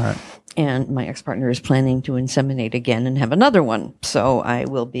son. And my ex-partner is planning to inseminate again and have another one. So I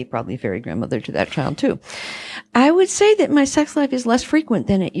will be probably fairy grandmother to that child too. I would say that my sex life is less frequent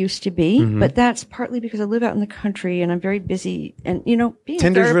than it used to be, but that's partly because I live out in the country and I'm very busy. And, being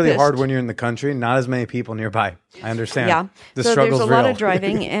Tinder's a really hard when you're in the country. Not as many people nearby. I understand. Yeah. The so struggle's there's a real. lot of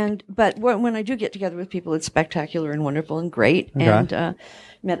driving. But when I do get together with people, it's spectacular and wonderful and great. Okay. And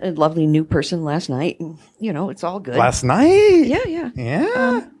met a lovely new person last night. And, it's all good. Last night? Yeah.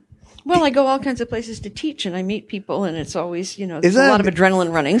 Yeah. Well, I go all kinds of places to teach, and I meet people, and it's always, there's a lot of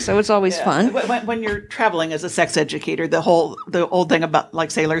adrenaline running, so it's always fun. When you're traveling as a sex educator, the old thing about like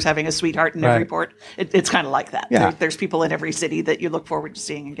sailors having a sweetheart in every port, it's kind of like that. Yeah. There's people in every city that you look forward to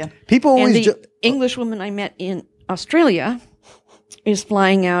seeing again. People And always... the English woman I met in Australia is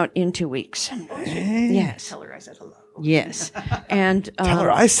flying out in 2 weeks. Yes. Tell her I said hello. Yes. And Tell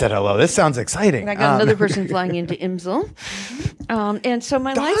her I said hello. This sounds exciting. I got another person flying into Imsil. And so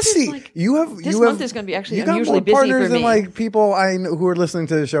my life is like, this month is going to be actually unusually busy for me. You got more partners than like people I know who are listening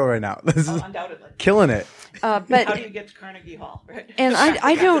to the show right now. This is undoubtedly. Killing it. But how do you get to Carnegie Hall? Right? And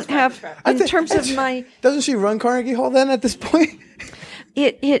I don't have, in terms of my... Doesn't she run Carnegie Hall then at this point?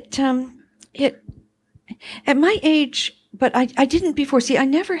 At my age, but I didn't before. See, I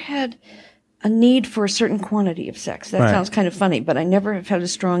never had a need for a certain quantity of sex. That sounds kind of funny, but I never have had a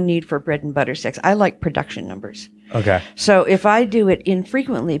strong need for bread and butter sex. I like production numbers. Okay. So if I do it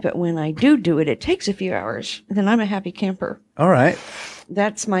infrequently, but when I do it, it takes a few hours, then I'm a happy camper. All right.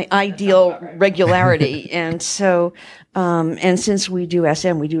 That's my ideal regularity. And so, and since we do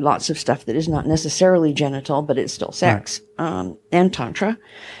SM, we do lots of stuff that is not necessarily genital, but it's still sex, and tantra.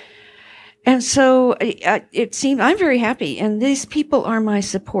 And so it seemed, I'm very happy, and these people are my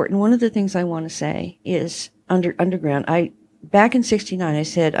support. And one of the things I want to say is underground. Back in 1969, I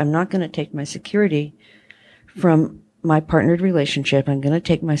said, I'm not going to take my security from my partnered relationship. I'm going to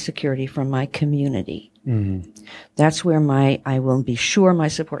take my security from my community. Mm-hmm. That's where I will be sure my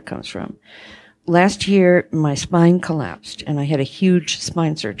support comes from. Last year, my spine collapsed and I had a huge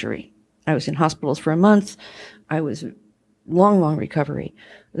spine surgery. I was in hospitals for a month. I was long recovery.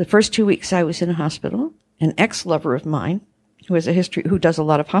 The first 2 weeks I was in a hospital, an ex-lover of mine who has a history, who does a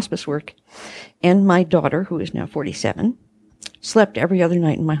lot of hospice work, and my daughter, who is now 47, slept every other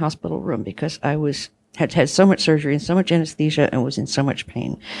night in my hospital room because I was Had had so much surgery and so much anesthesia and was in so much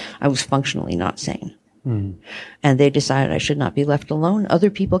pain. I was functionally not sane. And they decided I should not be left alone. Other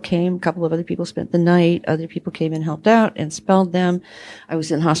people came. A couple of other people spent the night. Other people came and helped out and spelled them. I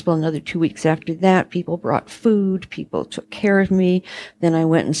was in hospital another 2 weeks after that. People brought food. People took care of me. Then I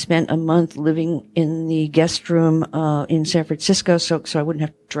went and spent a month living in the guest room in San Francisco, so I wouldn't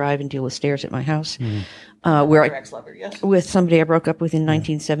have to drive and deal with stairs at my house. Where Your ex-lover, yes. with somebody I broke up with in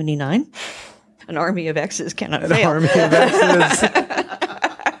 1979. An army of exes cannot fail. Army of exes.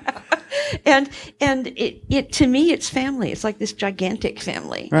 And it to me, it's family. It's like this gigantic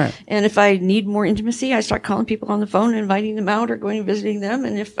family. Right. And if I need more intimacy, I start calling people on the phone and inviting them out or going and visiting them.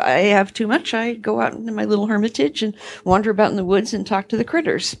 And if I have too much, I go out into my little hermitage and wander about in the woods and talk to the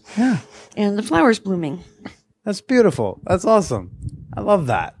critters. Yeah. And the flowers blooming. That's beautiful. That's awesome. I love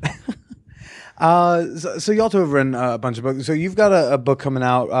that. So you also have written a bunch of books. So you've got a book coming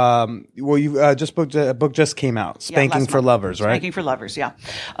out. A book just came out, Spanking for Lovers, right? Spanking for Lovers, yeah.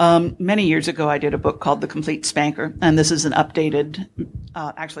 Many years ago, I did a book called The Complete Spanker, and this is an updated.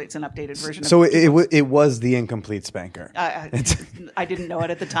 Actually, it's an updated version. So it was the incomplete spanker. I didn't know it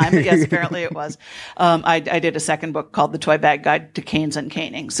at the time, but yes, apparently it was. I did a second book called The Toy Bag Guide to Canes and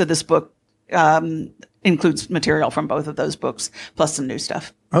Caning. So this book includes material from both of those books, plus some new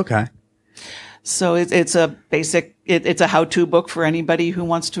stuff. Okay. So it's a basic, it's a how-to book for anybody who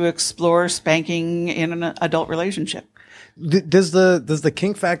wants to explore spanking in an adult relationship. Does the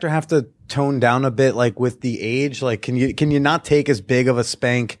kink factor have to tone down a bit, like with the age? Like, can you not take as big of a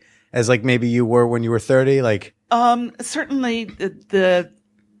spank as like maybe you were when you were 30? Like, certainly the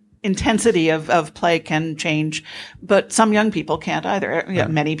intensity of play can change, but some young people can't either. Yeah.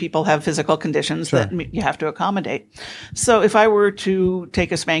 Many people have physical conditions that you have to accommodate. So if I were to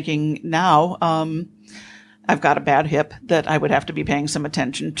take a spanking now, I've got a bad hip that I would have to be paying some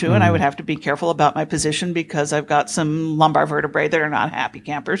attention to, and I would have to be careful about my position because I've got some lumbar vertebrae that are not happy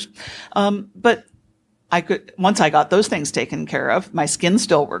campers. But I could, once I got those things taken care of, my skin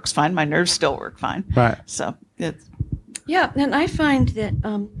still works fine, my nerves still work fine. Right. So it's, Yeah, and I find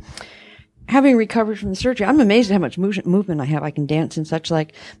that having recovered from the surgery, I'm amazed at how much movement I have. I can dance and such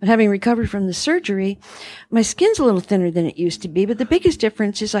like. But having recovered from the surgery, my skin's a little thinner than it used to be. But the biggest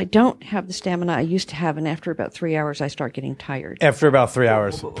difference is I don't have the stamina I used to have. And after about 3 hours, I start getting tired. After about 3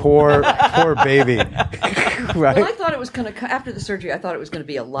 hours. Poor baby. Right? Well, I thought it was going to, after the surgery, I thought it was going to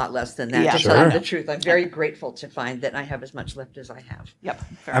be a lot less than that. Yeah, to tell you the truth, I'm very grateful to find that I have as much left as I have. yep.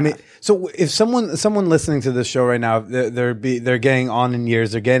 I mean, so if someone listening to this show right now, they're getting on in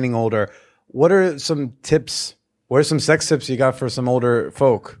years, they're getting older. What are some tips? What are some sex tips you got for some older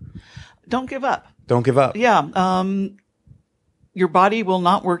folk? Don't give up. Don't give up. Yeah. Your body will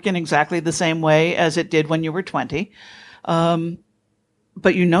not work in exactly the same way as it did when you were 20.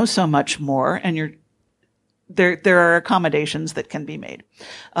 But you know so much more, and there are accommodations that can be made.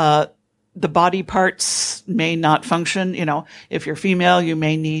 The body parts may not function. You know, if you're female, you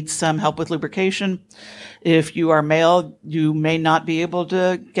may need some help with lubrication. If you are male, you may not be able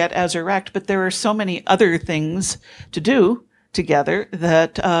to get as erect, but there are so many other things to do together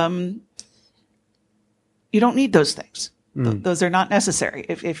that, you don't need those things. Those are not necessary.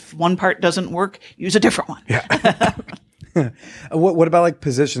 If one part doesn't work, use a different one. Yeah. What about like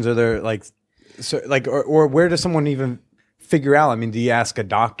positions? Are there like, or where does someone even figure out? I mean, do you ask a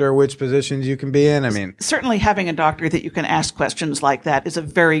doctor which positions you can be in? I mean, certainly having a doctor that you can ask questions like that is a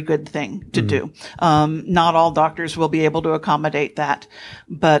very good thing to do. Not all doctors will be able to accommodate that,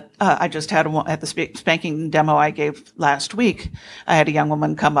 but I just had at the spanking demo I gave last week, I had a young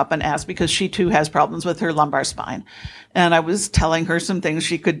woman come up and ask because she too has problems with her lumbar spine. And I was telling her some things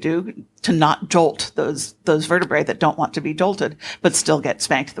she could do to not jolt those vertebrae that don't want to be jolted, but still get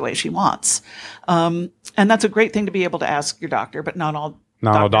spanked the way she wants. And that's a great thing to be able to ask your doctor, but not all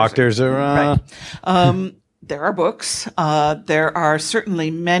doctors are right. There are books. There are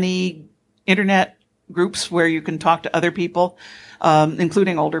certainly many internet groups where you can talk to other people,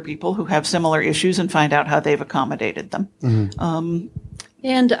 including older people who have similar issues and find out how they've accommodated them.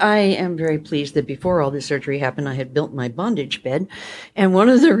 And I am very pleased that before all this surgery happened, I had built my bondage bed. And one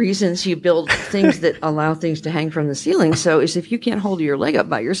of the reasons you build things that allow things to hang from the ceiling is if you can't hold your leg up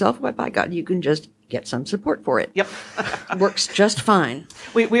by yourself, well, by God, you can just get some support for it. Yep. Works just fine.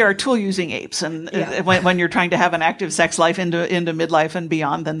 We are tool-using apes. And when you're trying to have an active sex life into midlife and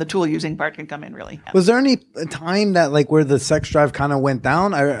beyond, then the tool-using part can come in really handy. Was there any time that like where the sex drive kind of went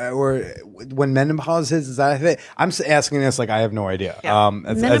down or when menopause hits? Is that it? I'm asking this like I have no idea. Yeah.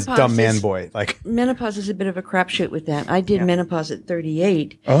 As dumb man boy. Like menopause is a bit of a crapshoot with that. I did menopause at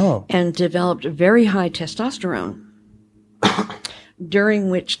 38 and developed very high testosterone. during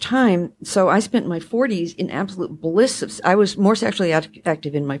which time, so I spent my 40s in absolute bliss. I was more sexually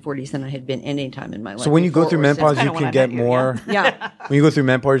active in my 40s than I had been any time in my life. So when you go through menopause, you can get more. Yeah. When you go through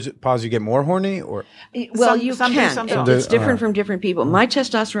menopause, you get more horny, or well, some do, some don't. It's different from different people. My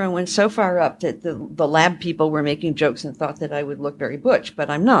testosterone went so far up that the lab people were making jokes and thought that I would look very butch, but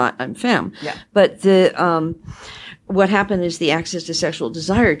I'm not. I'm femme. Yeah. But what happened is the access to sexual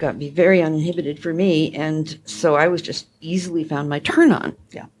desire got me very uninhibited for me, and so I was just easily found my turn on.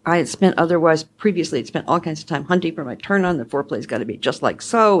 Yeah. I had previously had spent all kinds of time hunting for my turn on. The foreplay's got to be just like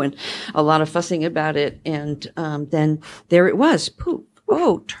so, and a lot of fussing about it. And then there it was, poof,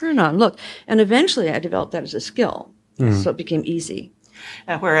 oh, turn on, look. And eventually I developed that as a skill, so it became easy.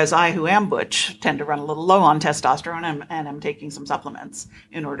 Whereas I, who am butch, tend to run a little low on testosterone and am taking some supplements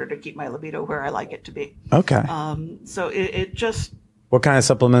in order to keep my libido where I like it to be. Okay. So it just... What kind of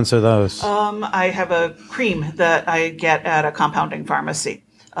supplements are those? I have a cream that I get at a compounding pharmacy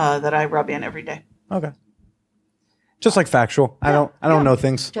that I rub in every day. Okay. Just like factual. I don't know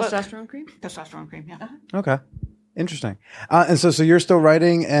things. Testosterone cream? Testosterone cream, yeah. Okay. Interesting. And so you're still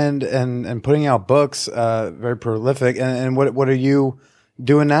writing and putting out books, very prolific. And what are you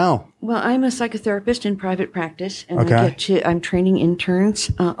doing now? Well, I'm a psychotherapist in private practice, and I'm training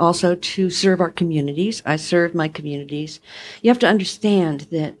interns also to serve our communities. I serve my communities. You have to understand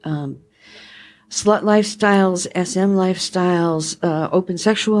that slut lifestyles, SM lifestyles, open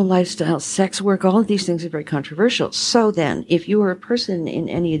sexual lifestyles, sex work, all of these things are very controversial. So then, if you are a person in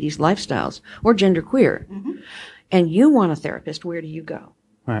any of these lifestyles or genderqueer, and you want a therapist, where do you go?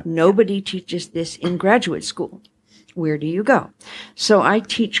 Right. Nobody teaches this in graduate school. Where do you go? So I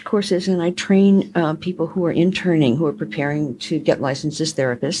teach courses and I train people who are interning, who are preparing to get licensed as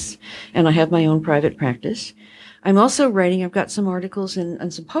therapists, and I have my own private practice. I'm also writing. I've got some articles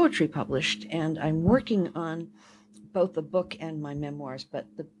and some poetry published, and I'm working on both the book and my memoirs, but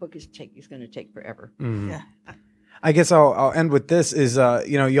the book is going to take forever. Yeah. I guess I'll end with this is,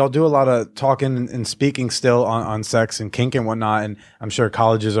 y'all do a lot of talking and speaking still on sex and kink and whatnot, and I'm sure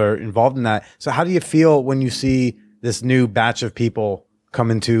colleges are involved in that. So how do you feel when you see this new batch of people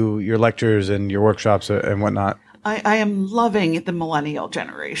come into your lectures and your workshops and whatnot? I am loving the millennial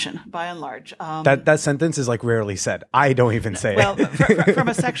generation, by and large. That sentence is like rarely said. I don't even say well, it. from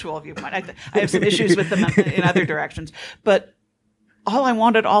a sexual viewpoint, I have some issues with them in other directions. But all I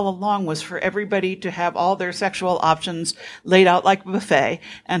wanted all along was for everybody to have all their sexual options laid out like a buffet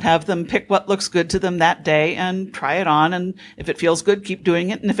and have them pick what looks good to them that day and try it on. And if it feels good, keep doing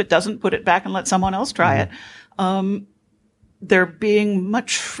it. And if it doesn't, put it back and let someone else try it. They're being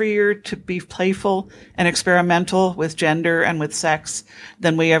much freer to be playful and experimental with gender and with sex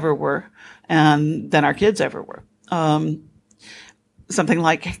than we ever were, and than our kids ever were. Something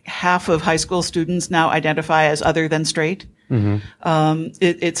like half of high school students now identify as other than straight.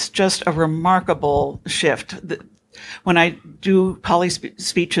 It's just a remarkable shift. When I do poly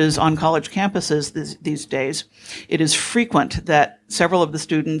speeches on college campuses these days, it is frequent that several of the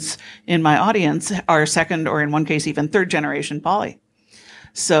students in my audience are second or in one case even third generation poly.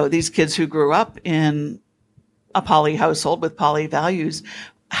 So these kids who grew up in a poly household with poly values,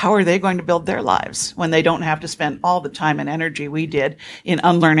 how are they going to build their lives when they don't have to spend all the time and energy we did in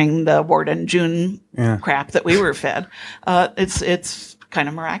unlearning the Ward and June crap that we were fed? It's kind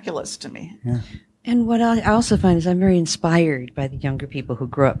of miraculous to me. Yeah. And what I also find is I'm very inspired by the younger people who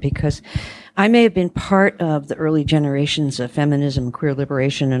grew up, because I may have been part of the early generations of feminism, queer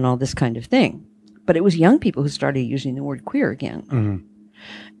liberation, and all this kind of thing, but it was young people who started using the word queer again.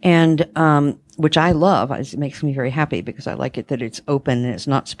 And which I love. It makes me very happy because I like it that it's open and it's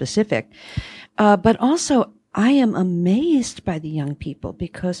not specific. But also, I am amazed by the young people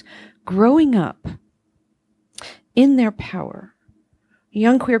because growing up in their power,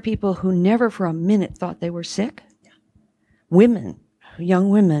 young queer people who never for a minute thought they were sick, young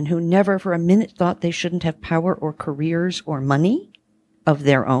women who never for a minute thought they shouldn't have power or careers or money of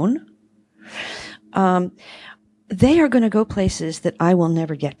their own, they are going to go places that I will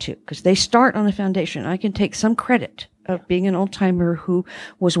never get to because they start on a foundation. I can take some credit of being an old-timer who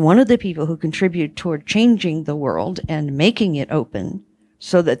was one of the people who contributed toward changing the world and making it open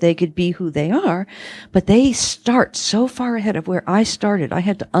so that they could be who they are. But they start so far ahead of where I started. I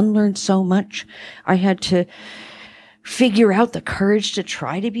had to unlearn so much. I had to figure out the courage to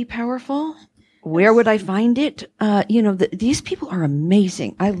try to be powerful. Where would I find it? These people are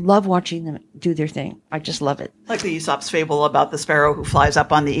amazing. I love watching them do their thing. I just love it. Like the Aesop's fable about the sparrow who flies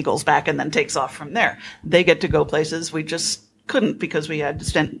up on the eagle's back and then takes off from there. They get to go places we just couldn't because we had to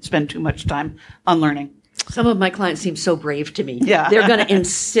spend too much time unlearning. Some of my clients seem so brave to me. Yeah. They're going to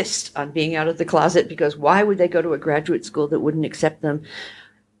insist on being out of the closet because why would they go to a graduate school that wouldn't accept them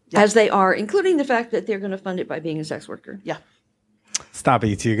as they are, including the fact that they're going to fund it by being a sex worker? Yeah. Stop it,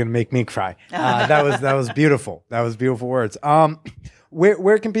 you two. You're going to make me cry. That was beautiful. That was beautiful words.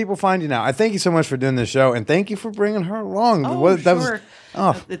 Where can people find you now? I thank you so much for doing this show, and thank you for bringing her along. Sure.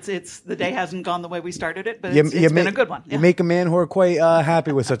 It's the day hasn't gone the way we started it, but it's been a good one. Yeah. You make a man who are quite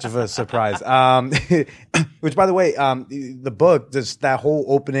happy with such of a surprise. Which, by the way, the book, just that whole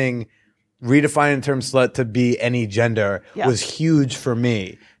opening, redefining the term slut to be any gender was huge for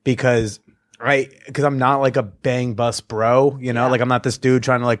me because I'm not like a bang bust bro, you know, like I'm not this dude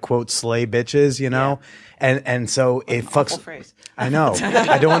trying to like quote slay bitches, you know, and so it fucks. Phrase. I know.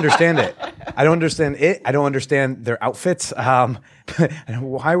 I don't understand it. I don't understand it. I don't understand their outfits. Why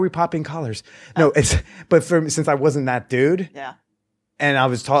are we popping collars? No, but since I wasn't that dude. Yeah. And I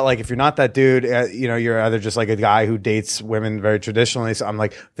was taught, like, if you're not that dude, you're either just like a guy who dates women very traditionally. So I'm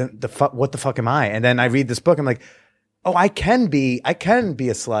like, what the fuck am I? And then I read this book. I'm like, oh, I can be a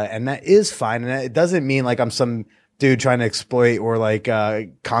slut, and that is fine. And it doesn't mean like I'm some dude trying to exploit or like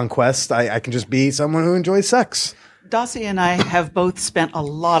conquest. I can just be someone who enjoys sex. Dossie and I have both spent a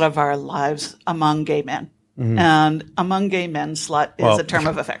lot of our lives among gay men. Mm-hmm. And among gay men, slut is a term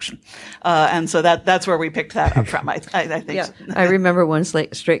of affection. And so that's where we picked that up from, I think. Yeah. I remember one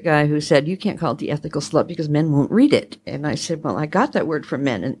straight guy who said, you can't call it the ethical slut because men won't read it. And I said, well, I got that word from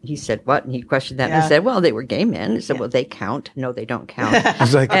men. And he said, what? And he questioned that. And I said, well, they were gay men. He said, well, they count. No, they don't count.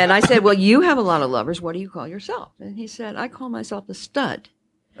 And I said, well, you have a lot of lovers. What do you call yourself? And he said, I call myself a stud.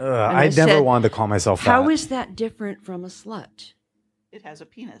 I never wanted to call myself that. How is that different from a slut? It has a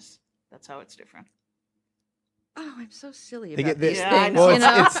penis. That's how it's different. Oh, I'm so silly about these things. I know.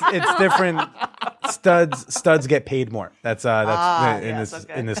 Well, it's different. Studs get paid more. That's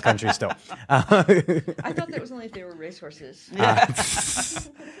in this country still. I thought that was only if they were racehorses.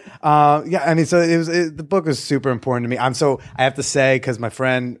 I mean, so the book was super important to me. I have to say, because my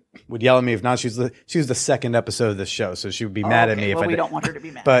friend would yell at me if not. She was the second episode of this show, so she would be mad at me if I did. We don't want her to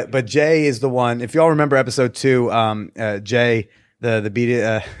be mad. But Jay is the one. If y'all remember episode 2, Jay.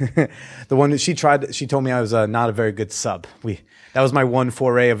 The one that she told me I was not a very good sub. That was my one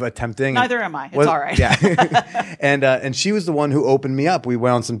foray of attempting. Neither am I. It's all right. Yeah. And she was the one who opened me up. We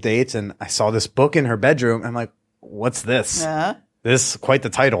went on some dates and I saw this book in her bedroom. I'm like, what's this? This quite the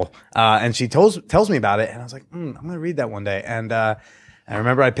title. And she tells me about it and I was like, I'm going to read that one day. And I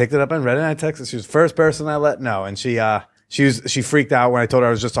remember I picked it up and read it and I texted. She was the first person I let know. And she freaked out when I told her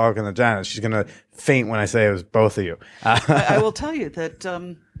I was just talking to Janet. She's going to faint when I say it was both of you. I will tell you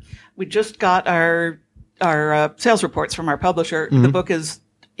that we just got our sales reports from our publisher. Mm-hmm. The book is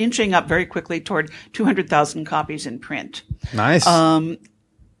inching up very quickly toward 200,000 copies in print. Nice.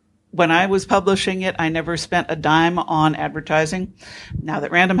 When I was publishing it, I never spent a dime on advertising. Now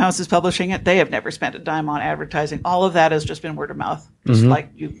that Random House is publishing it, they have never spent a dime on advertising. All of that has just been word of mouth. Just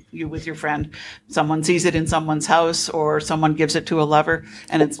like you with your friend. Someone sees it in someone's house or someone gives it to a lover.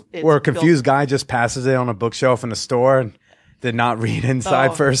 And it's or a confused guy just passes it on a bookshelf in a store and did not read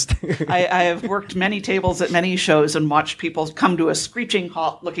inside first. I have worked many tables at many shows and watched people come to a screeching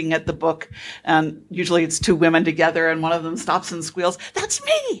halt looking at the book. And usually it's two women together and one of them stops and squeals, "That's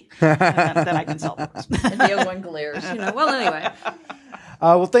me!" And then I can sell books. And the other one glares. Well, anyway.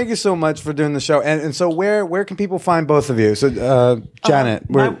 Well, thank you so much for doing the show. And so where can people find both of you? So, Janet.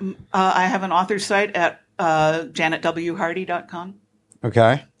 I have an author site at janetwhardy.com.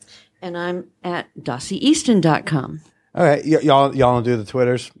 Okay. And I'm at dossieeaston.com. Okay, y'all don't do the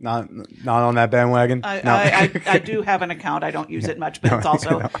Twitters? Not on that bandwagon? I do have an account. I don't use it much, but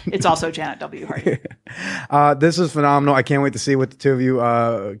it's also Janet W. Hardy. This is phenomenal. I can't wait to see what the two of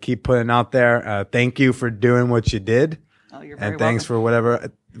you keep putting out there. Thank you for doing what you did. Oh, you're very and thanks welcome.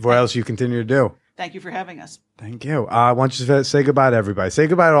 for what else you continue to do. Thank you for having us. Thank you. Why don't you say goodbye to everybody? Say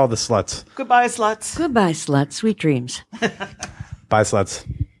goodbye to all the sluts. Goodbye, sluts. Goodbye, sluts. Sweet dreams. Bye, sluts.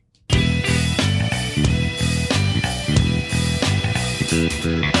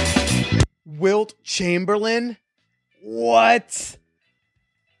 Wilt Chamberlain? What?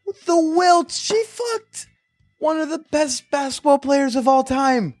 The Wilt? She fucked one of the best basketball players of all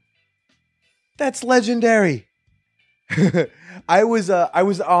time. That's legendary. I was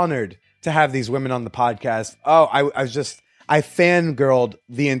honored to have these women on the podcast. Oh, I fangirled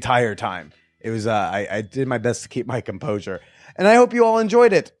the entire time. It was I did my best to keep my composure, and I hope you all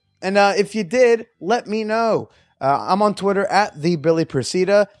enjoyed it. And if you did, let me know. I'm on Twitter at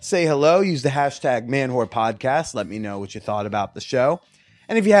 @TheBillyPresida. Say hello. Use the hashtag #ManWhorePodcast. Let me know what you thought about the show.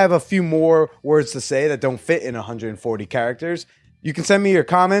 And if you have a few more words to say that don't fit in 140 characters, You can send me your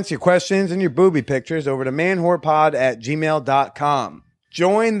comments, your questions, and your booby pictures over to manwhorepod@gmail.com.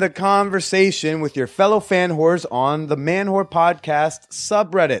 Join the conversation with your fellow fan whores on the Man Whore Podcast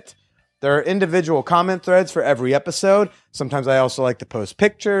subreddit. There are individual comment threads for every episode. Sometimes I also like to post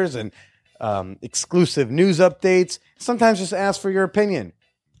pictures and exclusive news updates. Sometimes just ask for your opinion.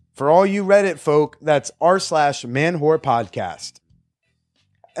 For all you Reddit folk, that's r/manwhorepodcast.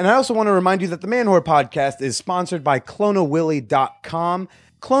 And I also want to remind you that the Man Whore Podcast is sponsored by clonawilly.com.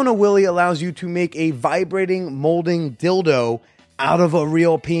 Clonawilly allows you to make a vibrating molding dildo out of a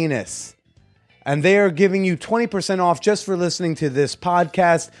real penis. And they are giving you 20% off just for listening to this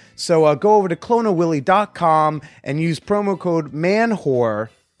podcast. So go over to clonawilly.com and use promo code MANWHORE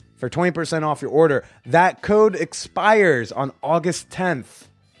for 20% off your order. That code expires on August 10th.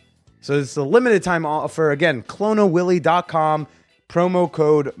 So it's a limited time offer. Again, clonawilly.com, promo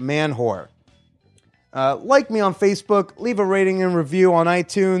code MANWHORE. Like me on Facebook, leave a rating and review on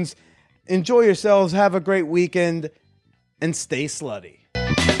iTunes. Enjoy yourselves, have a great weekend, and stay slutty.